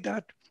say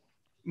that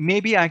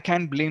maybe I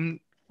can blame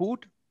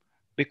food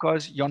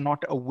because you're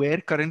not aware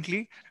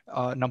currently,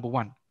 number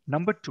one.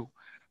 Number two,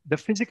 the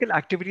physical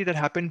activity that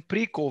happened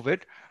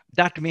pre-COVID,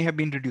 that may have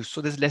been reduced.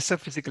 So there's lesser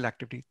physical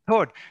activity.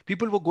 Third,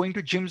 people were going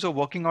to gyms or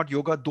working out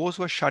yoga. Those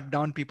were shut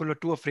down. People were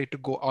too afraid to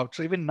go out.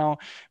 So even now,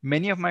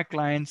 many of my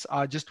clients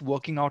are just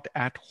working out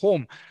at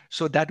home.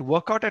 So that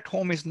workout at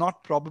home is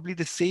not probably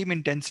the same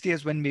intensity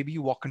as when maybe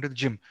you walk into the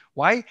gym.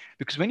 Why?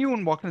 Because when you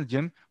walk into the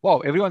gym, wow,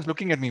 everyone's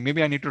looking at me.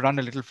 Maybe I need to run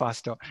a little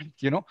faster,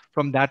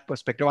 from that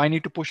perspective. I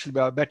need to push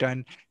better.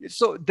 And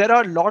so there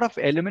are a lot of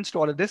elements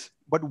to all of this,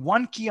 but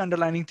one key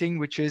underlining thing,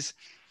 which is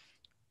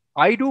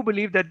I do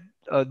believe that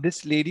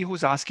this lady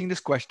who's asking this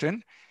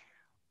question,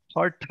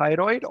 her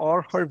thyroid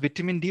or her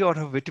vitamin D or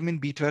her vitamin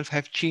B12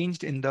 have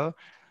changed in the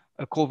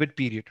COVID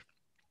period.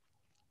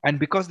 And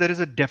because there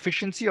is a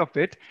deficiency of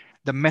it,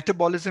 the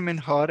metabolism in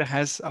her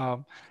has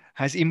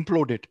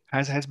imploded,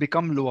 has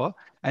become lower,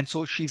 and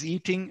so she's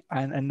eating,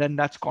 and then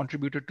that's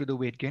contributed to the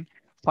weight gain.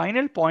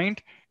 Final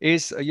point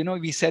is,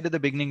 we said at the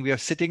beginning, we are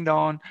sitting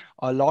down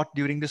a lot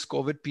during this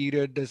COVID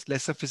period. There's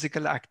lesser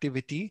physical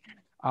activity,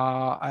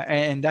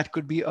 and that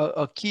could be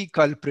a key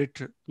culprit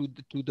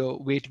to the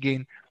weight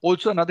gain.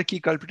 Also, another key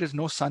culprit is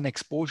no sun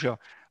exposure.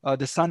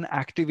 The sun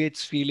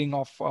activates feeling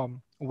of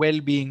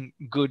well-being,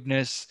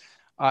 goodness,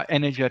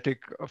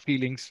 energetic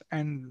feelings.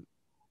 And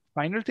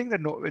final thing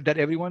that that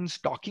everyone's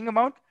talking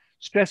about: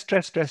 stress,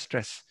 stress, stress,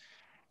 stress.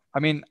 I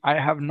mean, I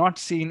have not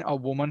seen a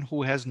woman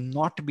who has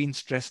not been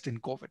stressed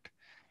in COVID.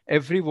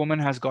 Every woman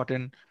has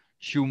gotten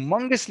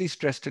humongously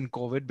stressed in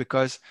COVID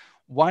because,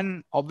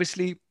 one,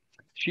 obviously,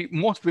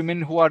 most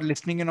women who are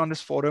listening in on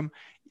this forum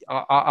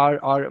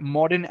are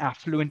modern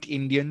affluent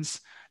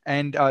Indians,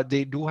 and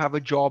they do have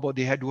a job, or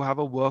they do have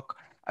a work.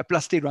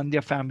 Plus, they run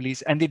their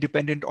families and they're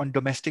dependent on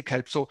domestic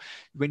help. So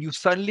when you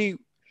suddenly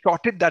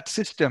shorted that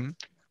system,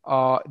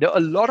 there a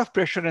lot of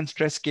pressure and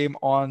stress came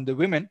on the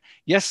women.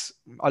 Yes,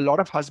 a lot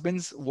of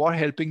husbands were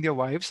helping their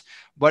wives,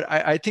 but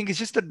I think it's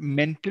just the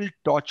mental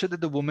torture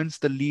that the woman's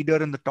the leader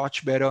and the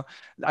torchbearer.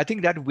 I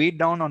think that weighed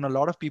down on a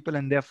lot of people,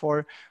 and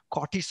therefore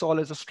cortisol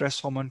as a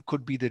stress hormone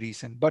could be the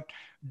reason. But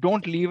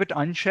don't leave it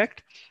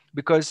unchecked,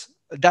 because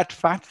that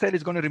fat cell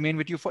is going to remain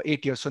with you for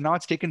 8 years. So now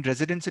it's taken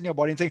residence in your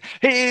body and saying,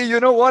 hey, you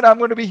know what? I'm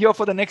going to be here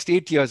for the next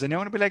 8 years. And you're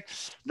going to be like,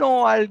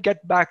 no, I'll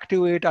get back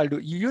to it. I'll do.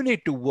 You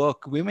need to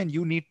work. Women,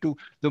 you need to,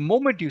 the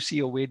moment you see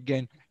a weight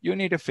gain, you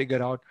need to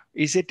figure out,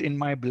 is it in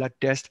my blood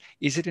test?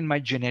 Is it in my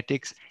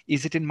genetics?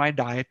 Is it in my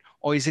diet?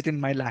 Or is it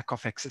in my lack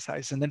of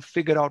exercise? And then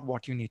figure out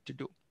what you need to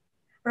do.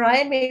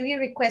 Ryan, may we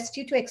request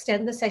you to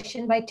extend the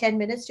session by 10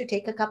 minutes to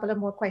take a couple of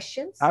more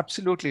questions?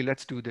 Absolutely.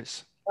 Let's do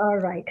this. All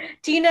right.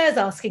 Tina is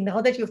asking, now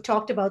that you've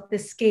talked about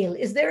this scale,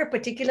 is there a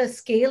particular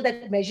scale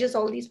that measures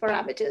all these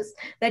parameters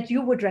that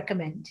you would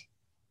recommend?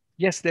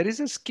 Yes, there is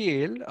a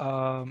scale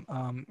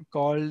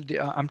called,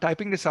 I'm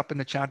typing this up in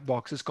the chat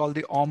box. It's called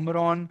the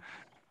Omron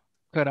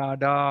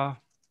Karada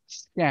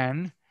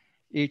scan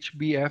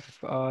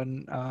HBF.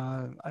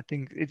 I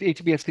think it's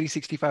HBF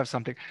 365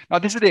 something. Now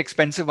this is the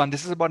expensive one.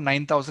 This is about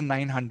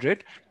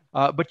 9,900.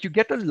 But you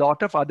get a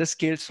lot of other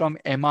scales from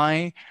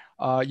MI.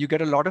 You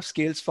get a lot of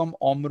scales from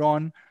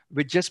Omron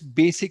with just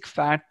basic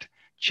fat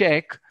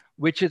check,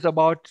 which is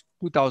about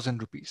 2,000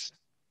 rupees.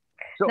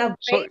 So, Now,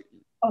 so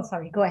oh,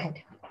 sorry, go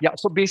ahead. yeah,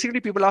 so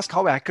basically people ask,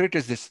 how accurate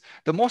is this?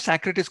 The most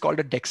accurate is called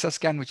a DEXA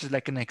scan, which is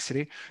like an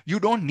X-ray. You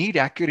don't need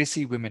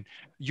accuracy, women.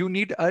 You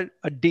need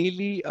a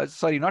daily,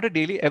 sorry, not a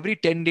daily, every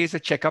 10 days, a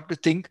checkup to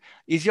think,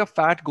 is your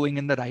fat going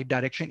in the right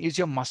direction? Is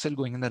your muscle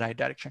going in the right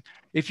direction?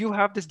 If you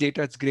have this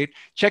data, it's great.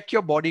 Check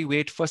your body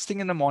weight first thing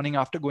in the morning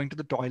after going to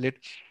the toilet.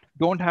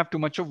 Don't have too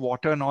much of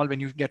water and all when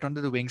you get onto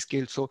the weighing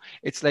scale. So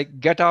it's like,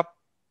 get up,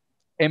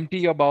 empty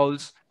your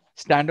bowels,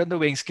 stand on the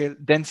weighing scale,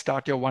 then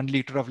start your 1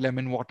 liter of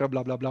lemon water,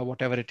 blah, blah, blah,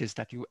 whatever it is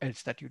that you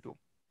do.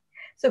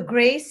 So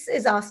Grace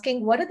is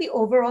asking, what are the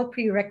overall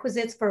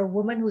prerequisites for a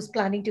woman who's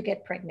planning to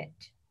get pregnant?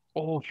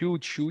 Oh,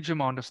 huge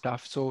amount of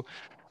stuff. So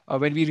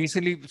we've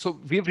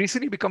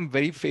recently become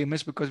very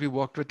famous because we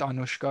worked with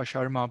Anushka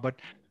Sharma, but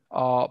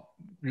uh,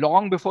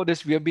 long before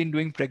this, we have been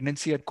doing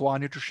pregnancy at Koa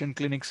Nutrition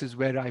Clinics is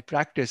where I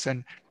practice.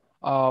 And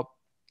uh,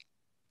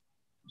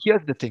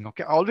 here's the thing,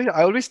 okay?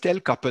 I always tell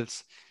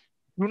couples,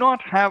 do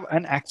not have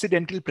an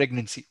accidental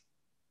pregnancy.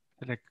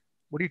 They're like,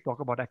 what do you talk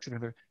about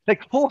accidental?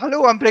 Like, oh,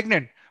 hello, I'm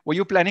pregnant. Were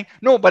you planning?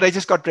 No, but I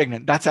just got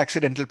pregnant. That's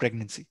accidental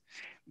pregnancy.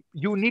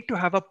 You need to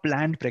have a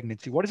planned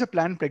pregnancy. What is a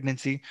planned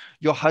pregnancy?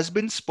 Your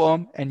husband's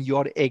sperm and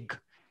your egg,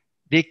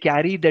 they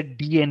carry the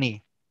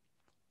DNA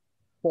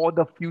for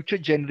the future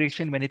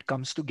generation when it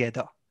comes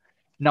together.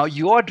 Now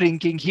you're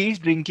drinking, he's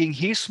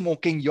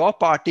smoking, you're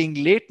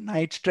partying, late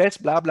night, stress,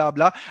 blah, blah,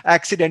 blah,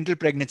 accidental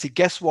pregnancy.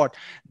 Guess what?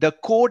 The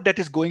code that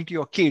is going to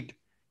your kid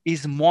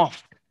is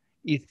morphed,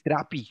 is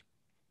crappy.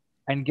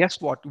 And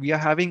guess what?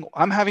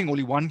 I'm having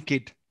only one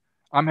kid.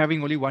 I'm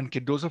having only one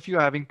kid. Those of you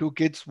are having two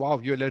kids, wow,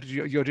 you're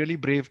really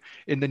brave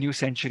in the new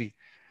century.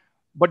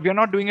 But we're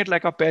not doing it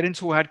like our parents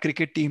who had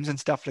cricket teams and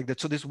stuff like that.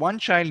 So this one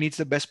child needs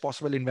the best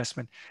possible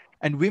investment.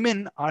 And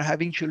women are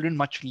having children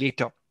much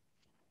later.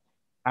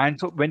 And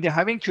so when they're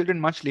having children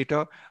much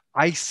later,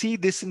 I see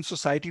this in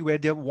society where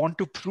they want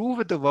to prove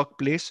at the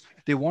workplace,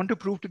 they want to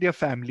prove to their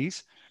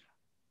families,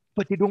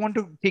 but they don't want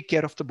to take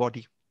care of the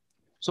body.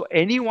 So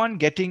anyone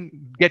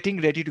getting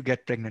ready to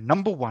get pregnant,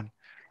 number one,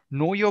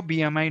 know your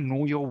BMI,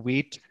 know your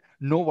weight,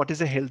 know what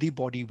is a healthy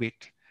body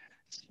weight.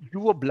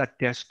 Do a blood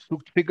test to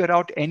figure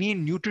out any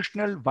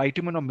nutritional,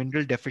 vitamin, or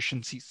mineral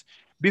deficiencies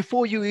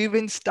before you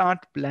even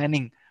start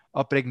planning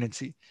a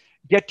pregnancy.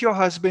 Get your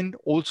husband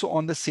also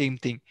on the same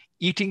thing,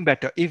 eating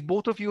better. If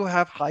both of you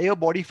have higher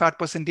body fat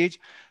percentage,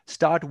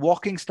 start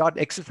walking, start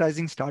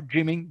exercising, start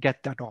gymming,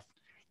 get that off.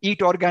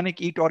 Eat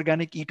organic, eat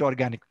organic, eat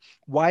organic.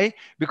 Why?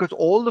 Because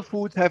all the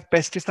foods have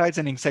pesticides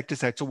and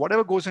insecticides. So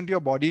whatever goes into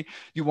your body,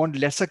 you want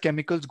lesser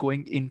chemicals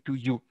going into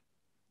you.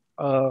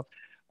 Uh,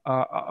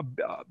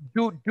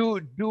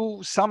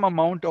 do some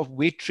amount of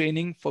weight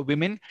training for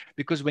women,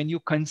 because when you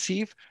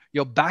conceive,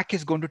 your back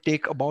is going to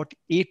take about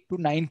 8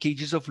 to 9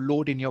 kgs of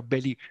load in your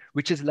belly,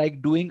 which is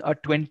like doing a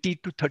 20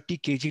 to 30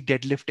 kg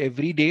deadlift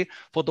every day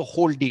for the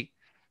whole day.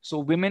 So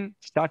women,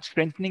 start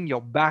strengthening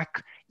your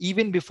back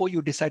even before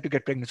you decide to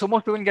get pregnant. So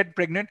most women get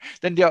pregnant,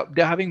 then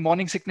they're having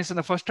morning sickness in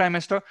the first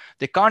trimester.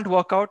 They can't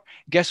work out.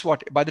 Guess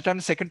what? By the time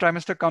the second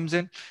trimester comes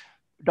in,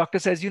 doctor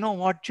says, you know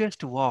what,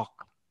 just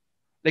walk.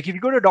 Like if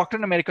you go to a doctor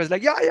in America, it's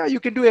like, yeah, yeah, you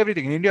can do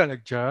everything. In India,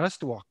 like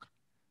just walk.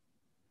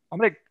 I'm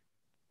like,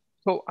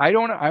 so I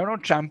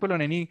don't trample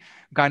on any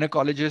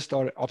gynecologist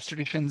or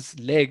obstetrician's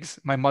legs.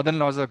 My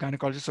mother-in-law is a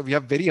gynecologist, so we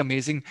have very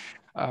amazing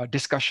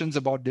discussions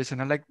about this.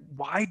 And I'm like,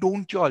 why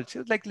don't you all?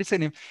 She's like,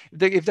 listen,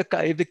 if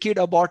the kid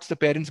aborts, the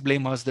parents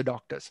blame us, the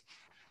doctors.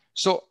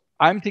 So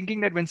I'm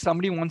thinking that when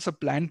somebody wants a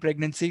planned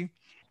pregnancy,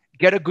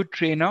 get a good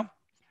trainer,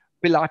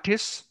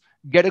 Pilates,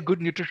 get a good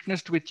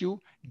nutritionist with you,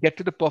 get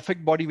to the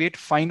perfect body weight,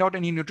 find out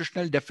any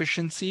nutritional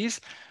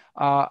deficiencies,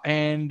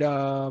 and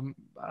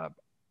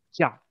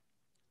yeah,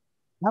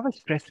 have a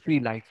stress-free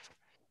life.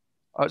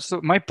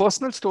 So my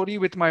personal story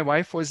with my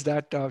wife was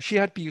that she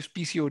had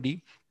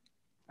PCOD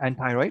and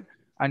thyroid,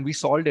 and we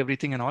solved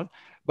everything and all.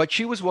 But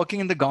she was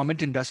working in the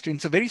garment industry. And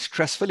it's a very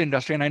stressful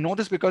industry, and I know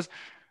this because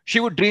she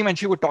would dream and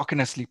she would talk in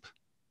her sleep,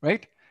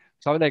 right?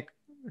 So I was like,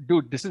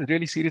 dude, this is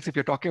really serious if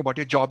you're talking about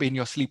your job in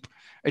your sleep.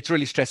 It's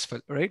really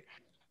stressful, right?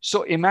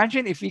 So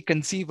imagine if we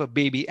conceive a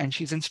baby and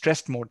she's in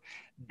stressed mode.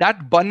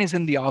 That bun is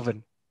in the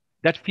oven,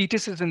 that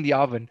fetus is in the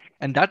oven,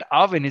 and that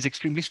oven is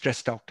extremely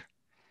stressed out.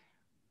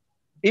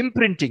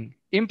 Imprinting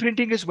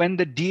is when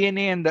the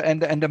DNA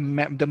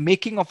and the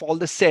making of all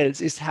the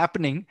cells is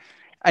happening,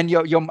 and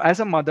your as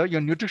a mother, your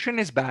nutrition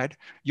is bad,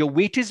 your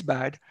weight is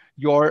bad,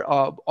 your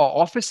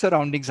office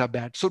surroundings are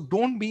bad. So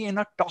don't be in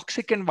a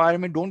toxic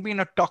environment, don't be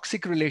in a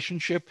toxic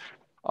relationship,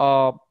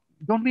 uh,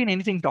 don't be in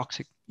anything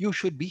toxic. You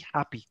should be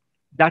happy.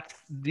 That's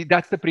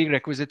the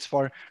prerequisites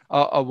for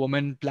a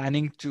woman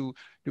planning to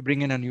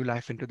bring in a new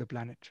life into the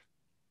planet.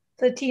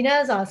 So Tina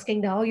is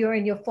asking now, you're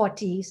in your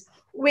 40s,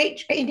 weight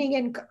training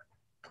and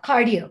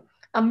cardio,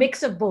 a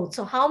mix of both.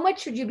 So how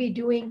much should you be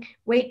doing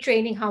weight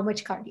training? How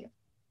much cardio?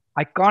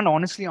 I can't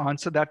honestly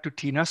answer that to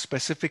Tina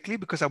specifically,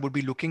 because I would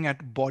be looking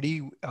at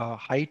body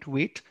height,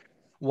 weight,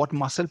 what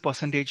muscle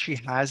percentage she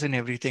has, and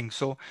everything.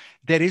 So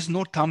there is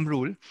no thumb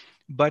rule.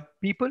 But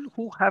people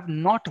who have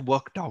not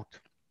worked out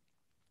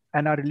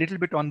and are a little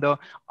bit on the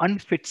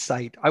unfit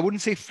side, I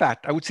wouldn't say fat,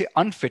 I would say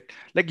unfit.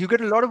 Like you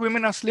get a lot of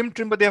women are slim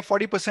trim, but they have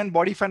 40%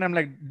 body fat. I'm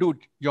like, dude,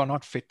 you're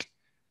not fit.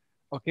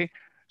 Okay.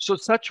 So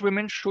such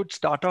women should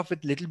start off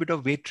with a little bit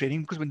of weight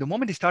training, because when the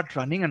moment they start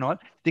running and all,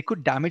 they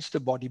could damage the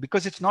body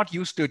because it's not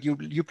used to it.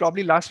 You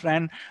probably last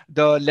ran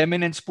the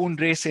lemon and spoon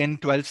race in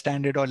 12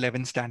 standard or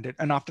 11 standard.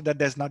 And after that,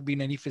 there's not been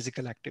any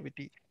physical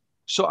activity.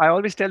 So I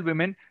always tell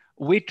women,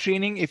 weight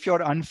training, if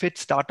you're unfit,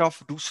 start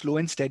off, do slow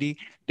and steady,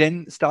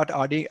 then start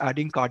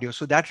adding cardio.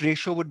 So that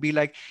ratio would be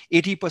like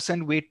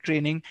 80% weight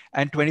training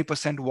and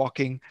 20%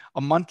 walking.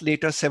 A month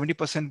later,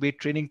 70% weight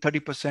training,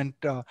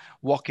 30%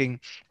 walking.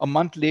 A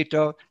month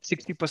later,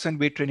 60%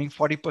 weight training,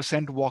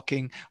 40%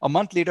 walking. A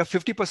month later,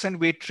 50%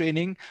 weight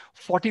training,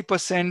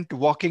 40%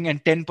 walking,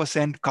 and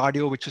 10%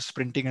 cardio, which is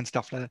sprinting and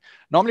stuff like that.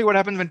 Normally what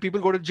happens when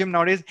people go to the gym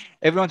nowadays,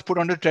 everyone's put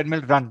on the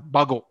treadmill, run,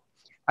 bago,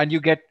 and you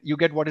get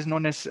what is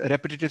known as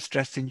repetitive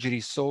stress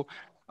injuries. So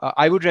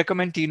I would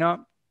recommend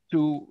Tina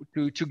to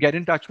get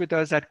in touch with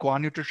us at Qua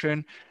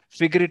Nutrition,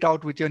 figure it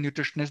out with your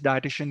nutritionist,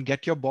 dietitian,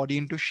 get your body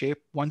into shape.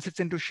 Once it's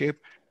into shape,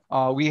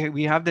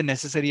 we have the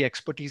necessary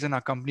expertise in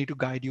our company to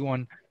guide you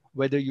on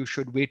whether you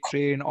should weight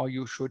train or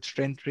you should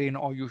strength train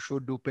or you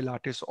should do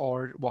Pilates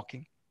or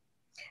walking.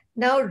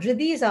 Now,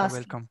 Riddhi is You're asking,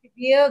 welcome.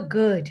 severe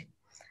GERD,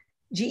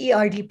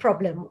 GERD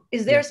problem.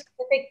 Is there a Yes.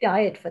 specific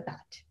diet for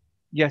that?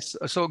 Yes.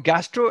 So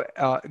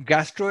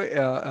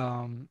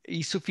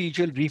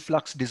esophageal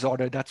reflux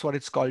disorder, that's what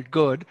it's called,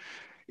 GERD,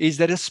 is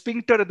there a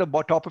sphincter at the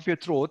top of your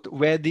throat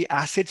where the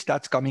acid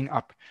starts coming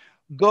up.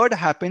 GERD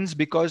happens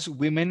because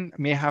women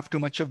may have too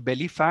much of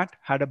belly fat,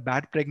 had a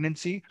bad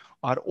pregnancy,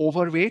 are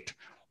overweight,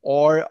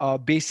 or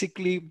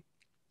basically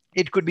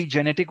it could be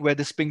genetic where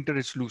the sphincter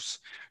is loose.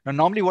 Now,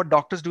 normally what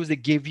doctors do is they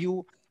give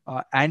you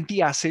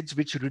anti-acids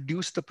which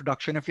reduce the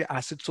production of your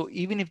acid. So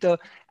even if the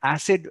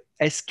acid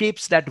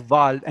escapes that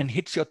valve and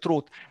hits your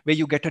throat where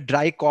you get a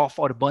dry cough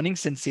or burning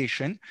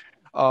sensation,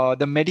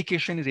 the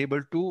medication is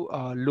able to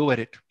lower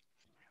it.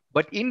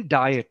 But in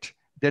diet,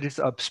 there is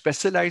a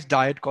specialized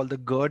diet called the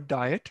GERD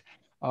diet.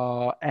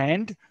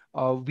 And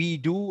we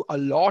do a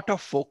lot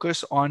of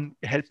focus on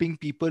helping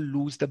people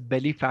lose the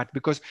belly fat,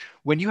 because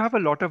when you have a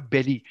lot of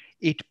belly,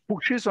 it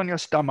pushes on your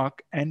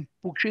stomach and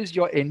pushes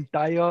your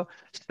entire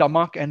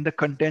stomach and the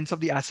contents of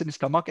the acid in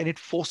stomach, and it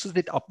forces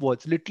it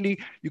upwards. Literally,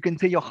 you can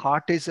say your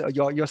heart is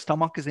your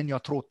stomach is in your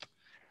throat.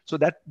 So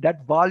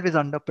that valve is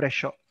under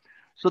pressure.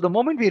 So the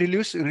moment we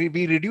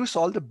reduce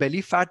all the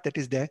belly fat that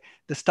is there,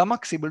 the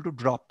stomach's able to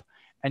drop,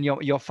 and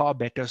you're far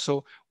better.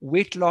 So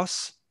weight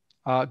loss,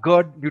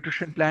 GERD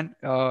nutrition plan.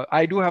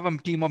 I do have a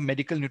team of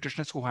medical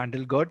nutritionists who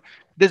handle GERD.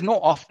 There's no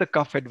off the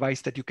cuff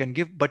advice that you can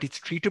give, but it's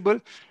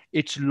treatable.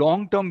 It's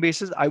long term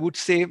basis. I would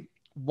say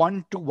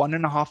 1 to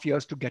 1.5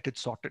 years to get it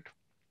sorted.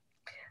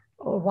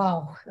 Oh,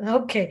 wow.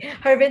 Okay.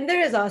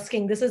 Harvinder is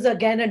asking, this is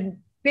again a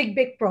big,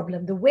 big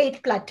problem, the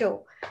weight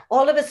plateau.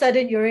 All of a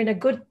sudden, you're in a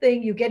good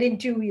thing, you get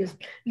into you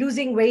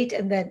losing weight,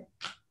 and then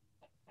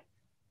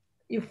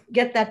you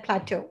get that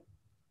plateau.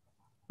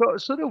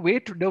 So the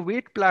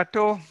weight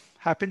plateau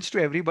happens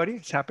to everybody.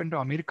 It's happened to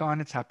Aamir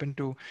Khan. It's happened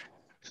to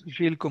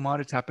Sushil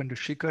Kumar. It's happened to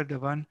Shikhar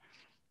Dhawan.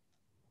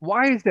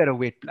 Why is there a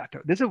weight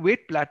plateau? There's a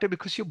weight plateau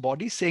because your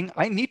body is saying,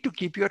 I need to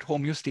keep you at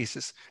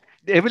homeostasis.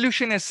 The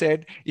evolution has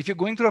said, if you're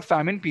going through a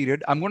famine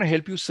period, I'm going to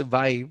help you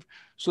survive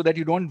so that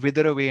you don't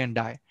wither away and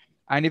die.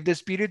 And if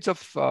there's periods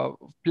of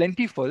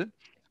plentiful,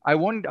 I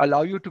won't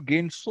allow you to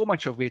gain so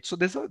much of weight. So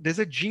there's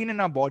a gene in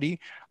our body,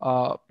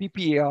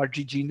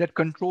 PPARG gene, that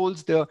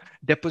controls the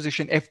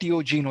deposition.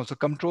 FTO gene also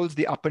controls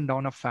the up and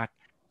down of fat.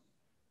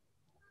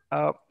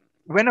 Uh,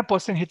 when a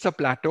person hits a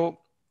plateau,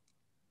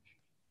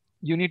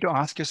 you need to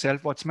ask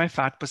yourself, what's my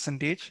fat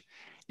percentage?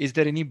 Is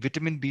there any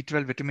vitamin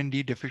B12, vitamin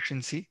D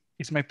deficiency?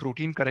 Is my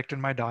protein correct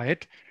in my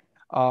diet?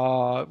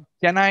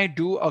 Can I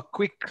do a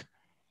quick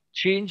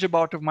change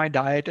about of my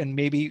diet and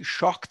maybe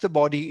shock the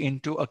body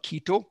into a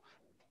keto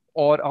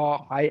or a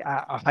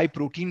high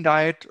protein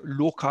diet,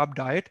 low carb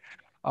diet?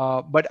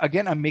 But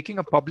again, I'm making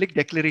a public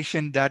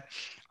declaration that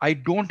I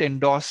don't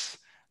endorse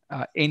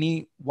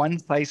any one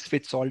size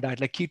fits all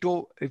diet. Like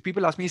keto, if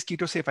people ask me, is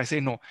keto safe? I say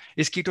no.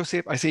 Is keto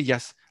safe? I say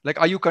yes. Like,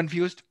 are you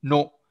confused?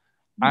 No.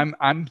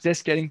 I'm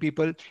just telling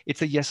people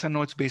it's a yes or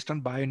no. It's based on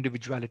bio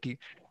individuality.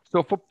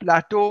 So for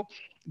plateau,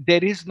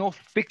 there is no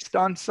fixed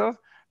answer.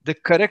 The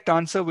correct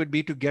answer would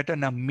be to get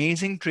an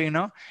amazing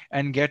trainer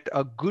and get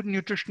a good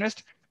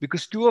nutritionist,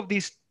 because two of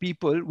these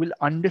people will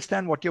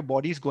understand what your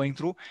body is going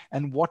through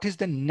and what is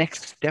the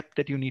next step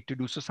that you need to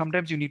do. So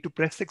sometimes you need to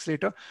press the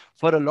accelerator.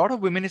 For a lot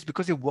of women, it's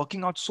because you're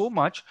working out so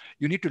much,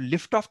 you need to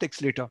lift off the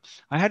accelerator.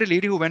 I had a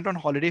lady who went on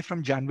holiday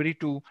from January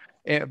to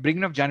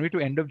beginning of January to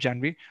end of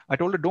January. I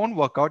told her, don't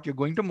work out. You're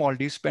going to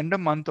Maldives, spend a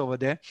month over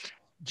there.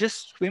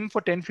 Just swim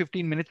for 10,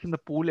 15 minutes in the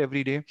pool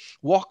every day,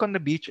 walk on the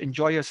beach,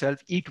 enjoy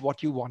yourself, eat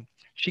what you want.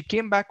 She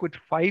came back with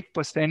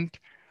 5%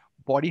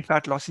 body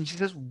fat loss. And she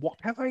says, what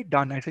have I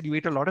done? I said, you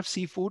ate a lot of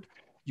seafood,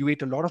 you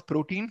ate a lot of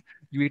protein,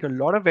 you ate a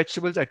lot of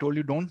vegetables. I told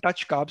you don't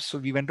touch carbs. So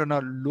we went on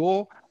a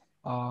low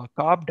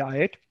carb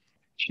diet.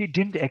 She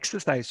didn't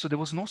exercise. So there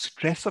was no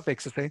stress of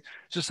exercise.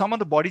 So some of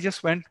the body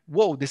just went,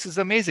 whoa, this is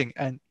amazing.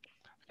 And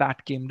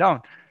fat came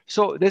down.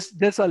 So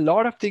there's a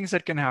lot of things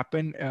that can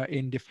happen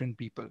in different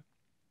people.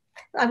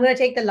 I'm going to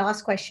take the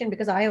last question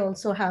because I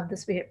also have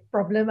this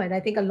problem, and I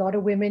think a lot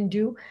of women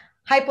do.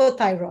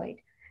 Hypothyroid.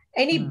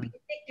 Any Hmm.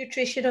 basic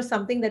nutrition or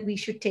something that we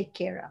should take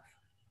care of?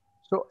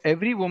 So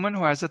every woman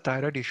who has a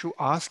thyroid issue,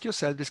 ask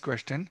yourself this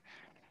question.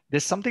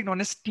 There's something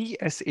known as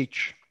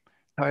TSH,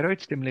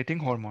 thyroid stimulating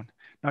hormone.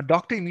 Now,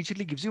 doctor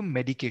immediately gives you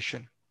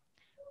medication.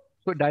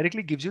 So it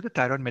directly gives you the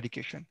thyroid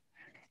medication.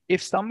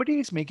 If somebody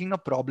is making a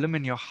problem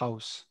in your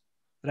house,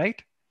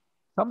 right?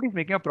 Somebody's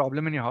making a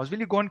problem in your house. Will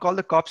you go and call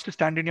the cops to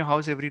stand in your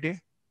house every day?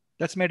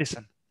 That's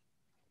medicine.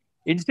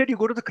 Instead, you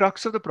go to the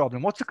crux of the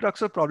problem. What's the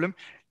crux of the problem?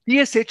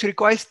 TSH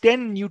requires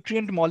 10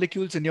 nutrient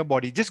molecules in your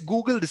body. Just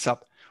Google this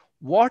up.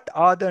 What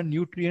are the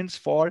nutrients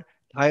for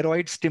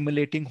thyroid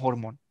stimulating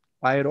hormone?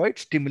 Thyroid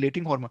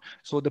stimulating hormone.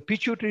 So the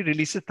pituitary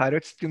releases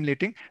thyroid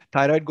stimulating.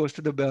 Thyroid goes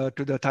to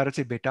the thyroid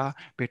say beta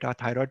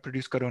thyroid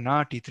produce करो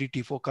ना T3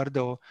 T4 कर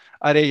दो.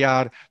 अरे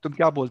यार तुम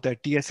क्या बोलते हैं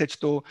TSH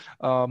तो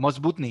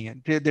मजबूत नहीं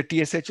है. The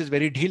TSH is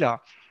very ढीला.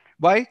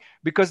 Why?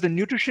 Because the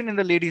nutrition in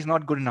the lady is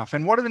not good enough.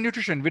 And what are the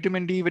nutrition?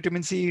 Vitamin D,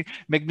 vitamin C,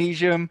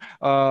 magnesium,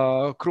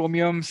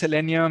 chromium,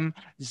 selenium,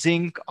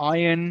 zinc,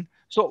 iron.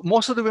 So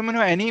most of the women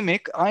who are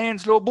anemic,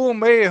 iron's low,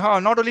 boom, hey,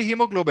 not only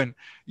hemoglobin,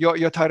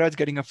 your thyroid's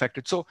getting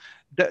affected. So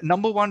the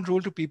number one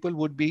rule to people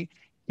would be,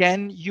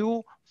 can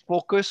you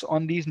focus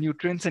on these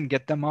nutrients and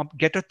get them up,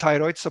 get a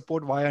thyroid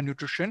support via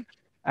nutrition?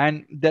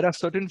 And there are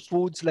certain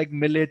foods like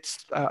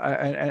millets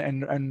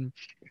and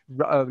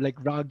like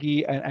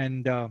ragi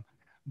and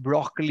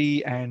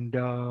broccoli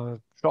and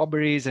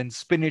strawberries and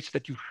spinach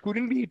that you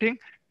shouldn't be eating.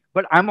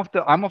 But I'm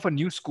of a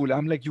new school.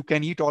 I'm like, you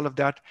can eat all of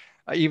that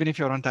even if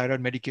you're on thyroid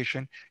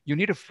medication. You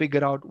need to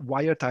figure out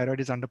why your thyroid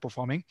is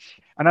underperforming.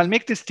 And I'll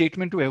make this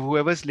statement to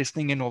whoever's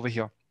listening in over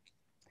here.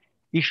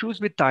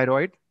 Issues with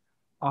thyroid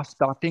are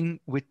starting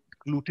with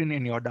gluten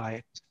in your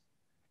diet.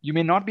 You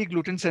may not be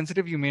gluten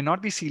sensitive, you may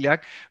not be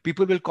celiac.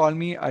 People will call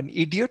me an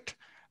idiot,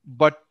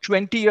 but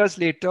 20 years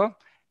later,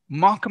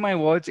 mark my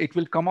words, it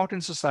will come out in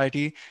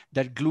society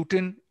that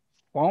gluten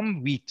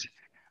from wheat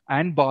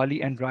and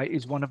barley and rye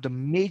is one of the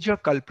major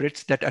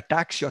culprits that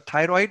attacks your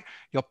thyroid,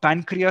 your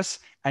pancreas,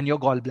 and your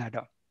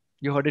gallbladder.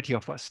 You heard it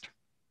here first.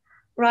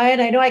 Ryan,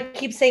 I know I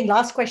keep saying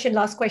last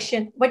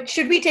question, but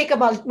should we take a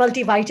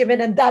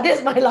multivitamin? And that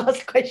is my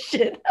last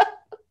question.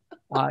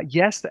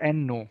 Yes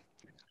and no.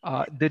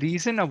 The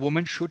reason a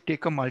woman should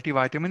take a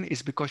multivitamin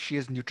is because she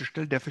has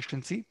nutritional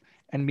deficiency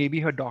and maybe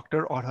her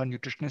doctor or her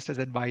nutritionist has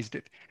advised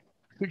it.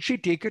 Should she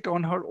take it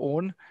on her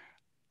own?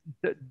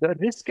 The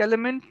risk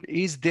element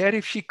is there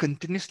if she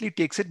continuously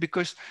takes it,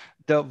 because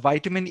the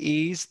vitamin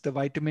A's, the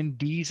vitamin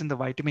D's, and the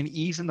vitamin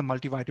E's in the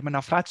multivitamin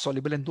are fat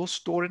soluble and those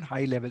store in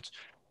high levels.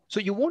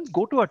 So you won't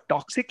go to a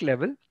toxic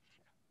level,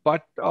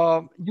 but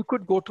you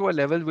could go to a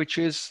level which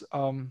is,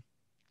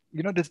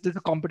 there's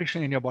a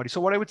competition in your body.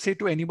 So what I would say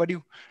to anybody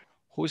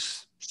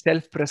who's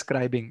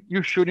self-prescribing,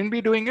 you shouldn't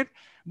be doing it,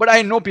 but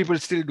I know people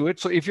still do it.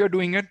 So if you're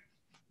doing it,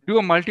 do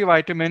a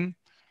multivitamin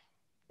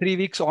 3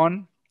 weeks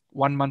on,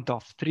 1 month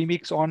off, 3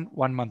 weeks on,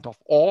 1 month off,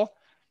 or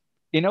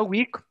in a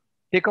week,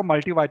 take a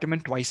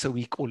multivitamin twice a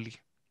week only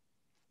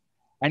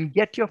and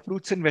get your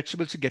fruits and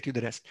vegetables to get you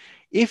the rest.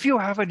 If you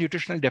have a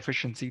nutritional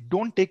deficiency,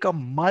 don't take a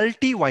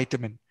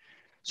multivitamin.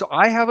 So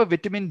I have a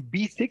vitamin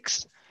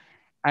B6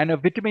 and a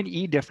vitamin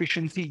E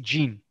deficiency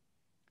gene.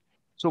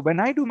 So when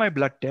I do my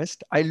blood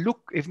test, I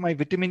look if my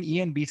vitamin E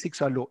and B6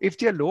 are low. If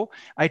they're low,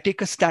 I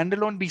take a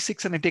standalone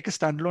B6 and I take a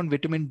standalone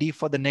vitamin D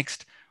for the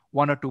next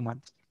 1 or 2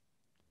 months.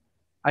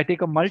 I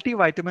take a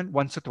multivitamin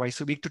once or twice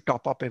a week to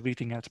top up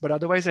everything else. But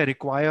otherwise, I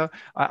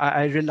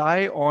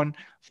rely on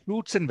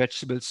fruits and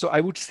vegetables. So I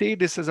would say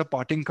this as a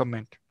parting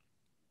comment.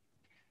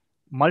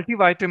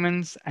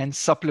 Multivitamins and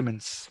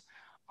supplements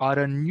are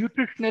a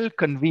nutritional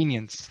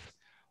convenience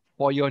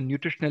for your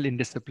nutritional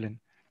indiscipline.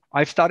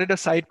 I've started a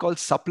site called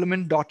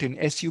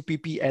supplement.in,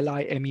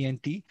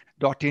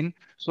 supplement.in,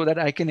 so that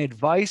I can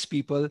advise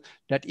people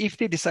that if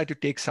they decide to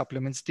take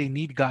supplements, they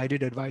need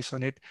guided advice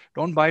on it.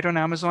 Don't buy it on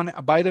Amazon.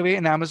 By the way,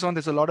 in Amazon,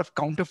 there's a lot of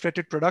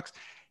counterfeited products.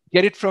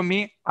 Get it from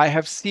me. I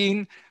have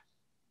seen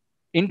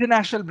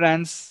international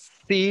brands,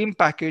 same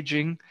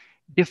packaging,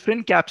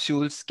 different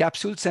capsules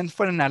sent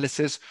for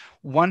analysis.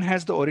 One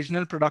has the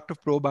original product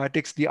of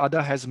probiotics, the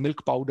other has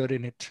milk powder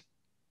in it.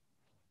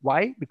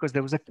 Why? Because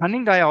there was a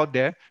cunning guy out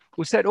there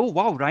who said, oh,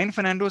 wow, Ryan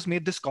Fernando has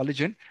made this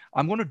collagen.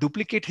 I'm going to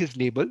duplicate his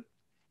label.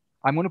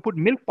 I'm going to put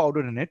milk powder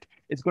in it.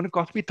 It's going to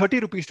cost me 30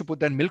 rupees to put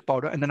that milk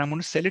powder. And then I'm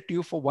going to sell it to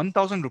you for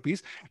 1,000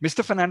 rupees.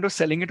 Mr. Fernando is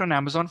selling it on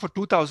Amazon for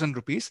 2,000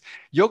 rupees.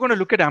 You're going to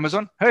look at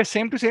Amazon. Hey,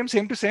 same to same,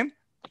 same to same.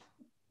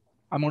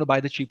 I'm going to buy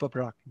the cheaper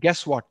product.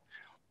 Guess what?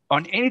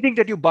 On anything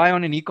that you buy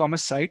on an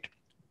e-commerce site,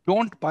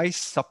 don't buy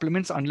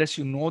supplements unless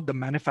you know the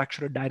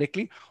manufacturer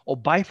directly, or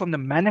buy from the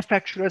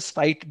manufacturer's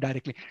site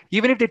directly.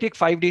 Even if they take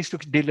 5 days to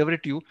deliver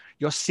it to you,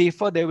 you're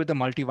safer there with the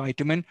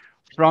multivitamin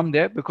from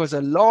there, because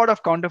a lot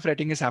of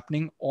counterfeiting is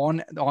happening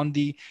on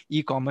the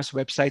e-commerce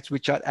websites,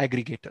 which are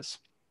aggregators.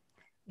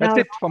 That's Now,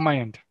 it from my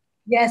end.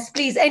 yes,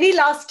 please. Any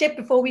last tip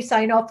before we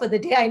sign off for the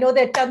day? I know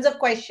there are tons of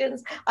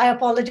questions. I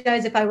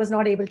apologize if I was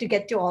not able to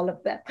get to all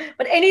of them.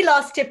 But any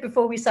last tip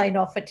before we sign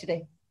off for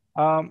today?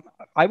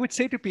 I would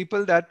say to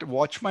people that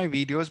watch my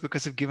videos,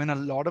 because I've given a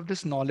lot of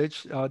this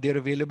knowledge. They're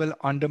available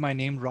under my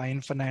name,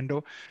 Ryan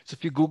Fernando. So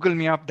if you Google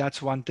me up,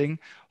 that's one thing.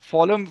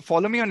 Follow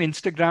me on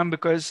Instagram,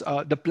 because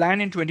the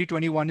plan in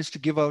 2021 is to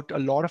give out a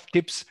lot of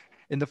tips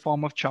in the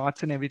form of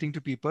charts and everything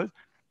to people.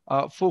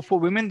 For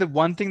women, the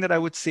one thing that I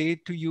would say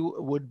to you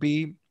would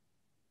be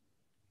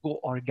go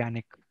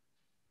organic.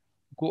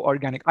 Go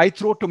organic. I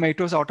throw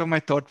tomatoes out of my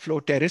third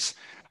floor terrace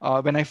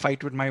when I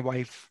fight with my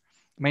wife.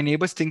 My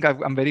neighbors think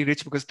I'm very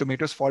rich because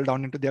tomatoes fall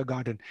down into their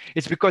garden.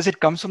 It's because it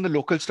comes from the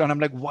local store. And I'm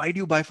like, why do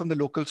you buy from the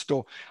local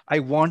store? I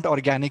want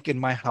organic in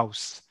my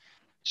house.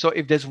 So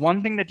if there's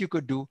one thing that you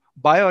could do,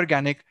 buy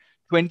organic.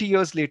 20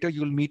 years later,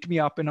 you'll meet me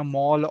up in a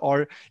mall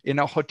or in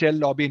a hotel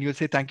lobby and you'll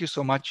say, thank you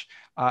so much.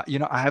 I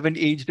haven't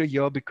aged a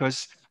year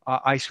because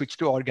I switched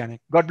to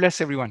organic. God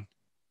bless everyone.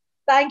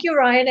 Thank you,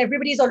 Ryan.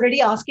 Everybody's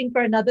already asking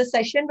for another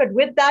session. But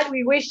with that,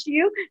 we wish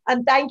you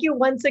and thank you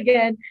once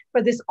again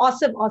for this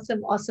awesome,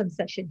 awesome, awesome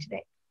session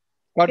today.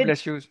 God Good.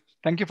 bless you.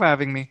 Thank you for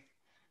having me.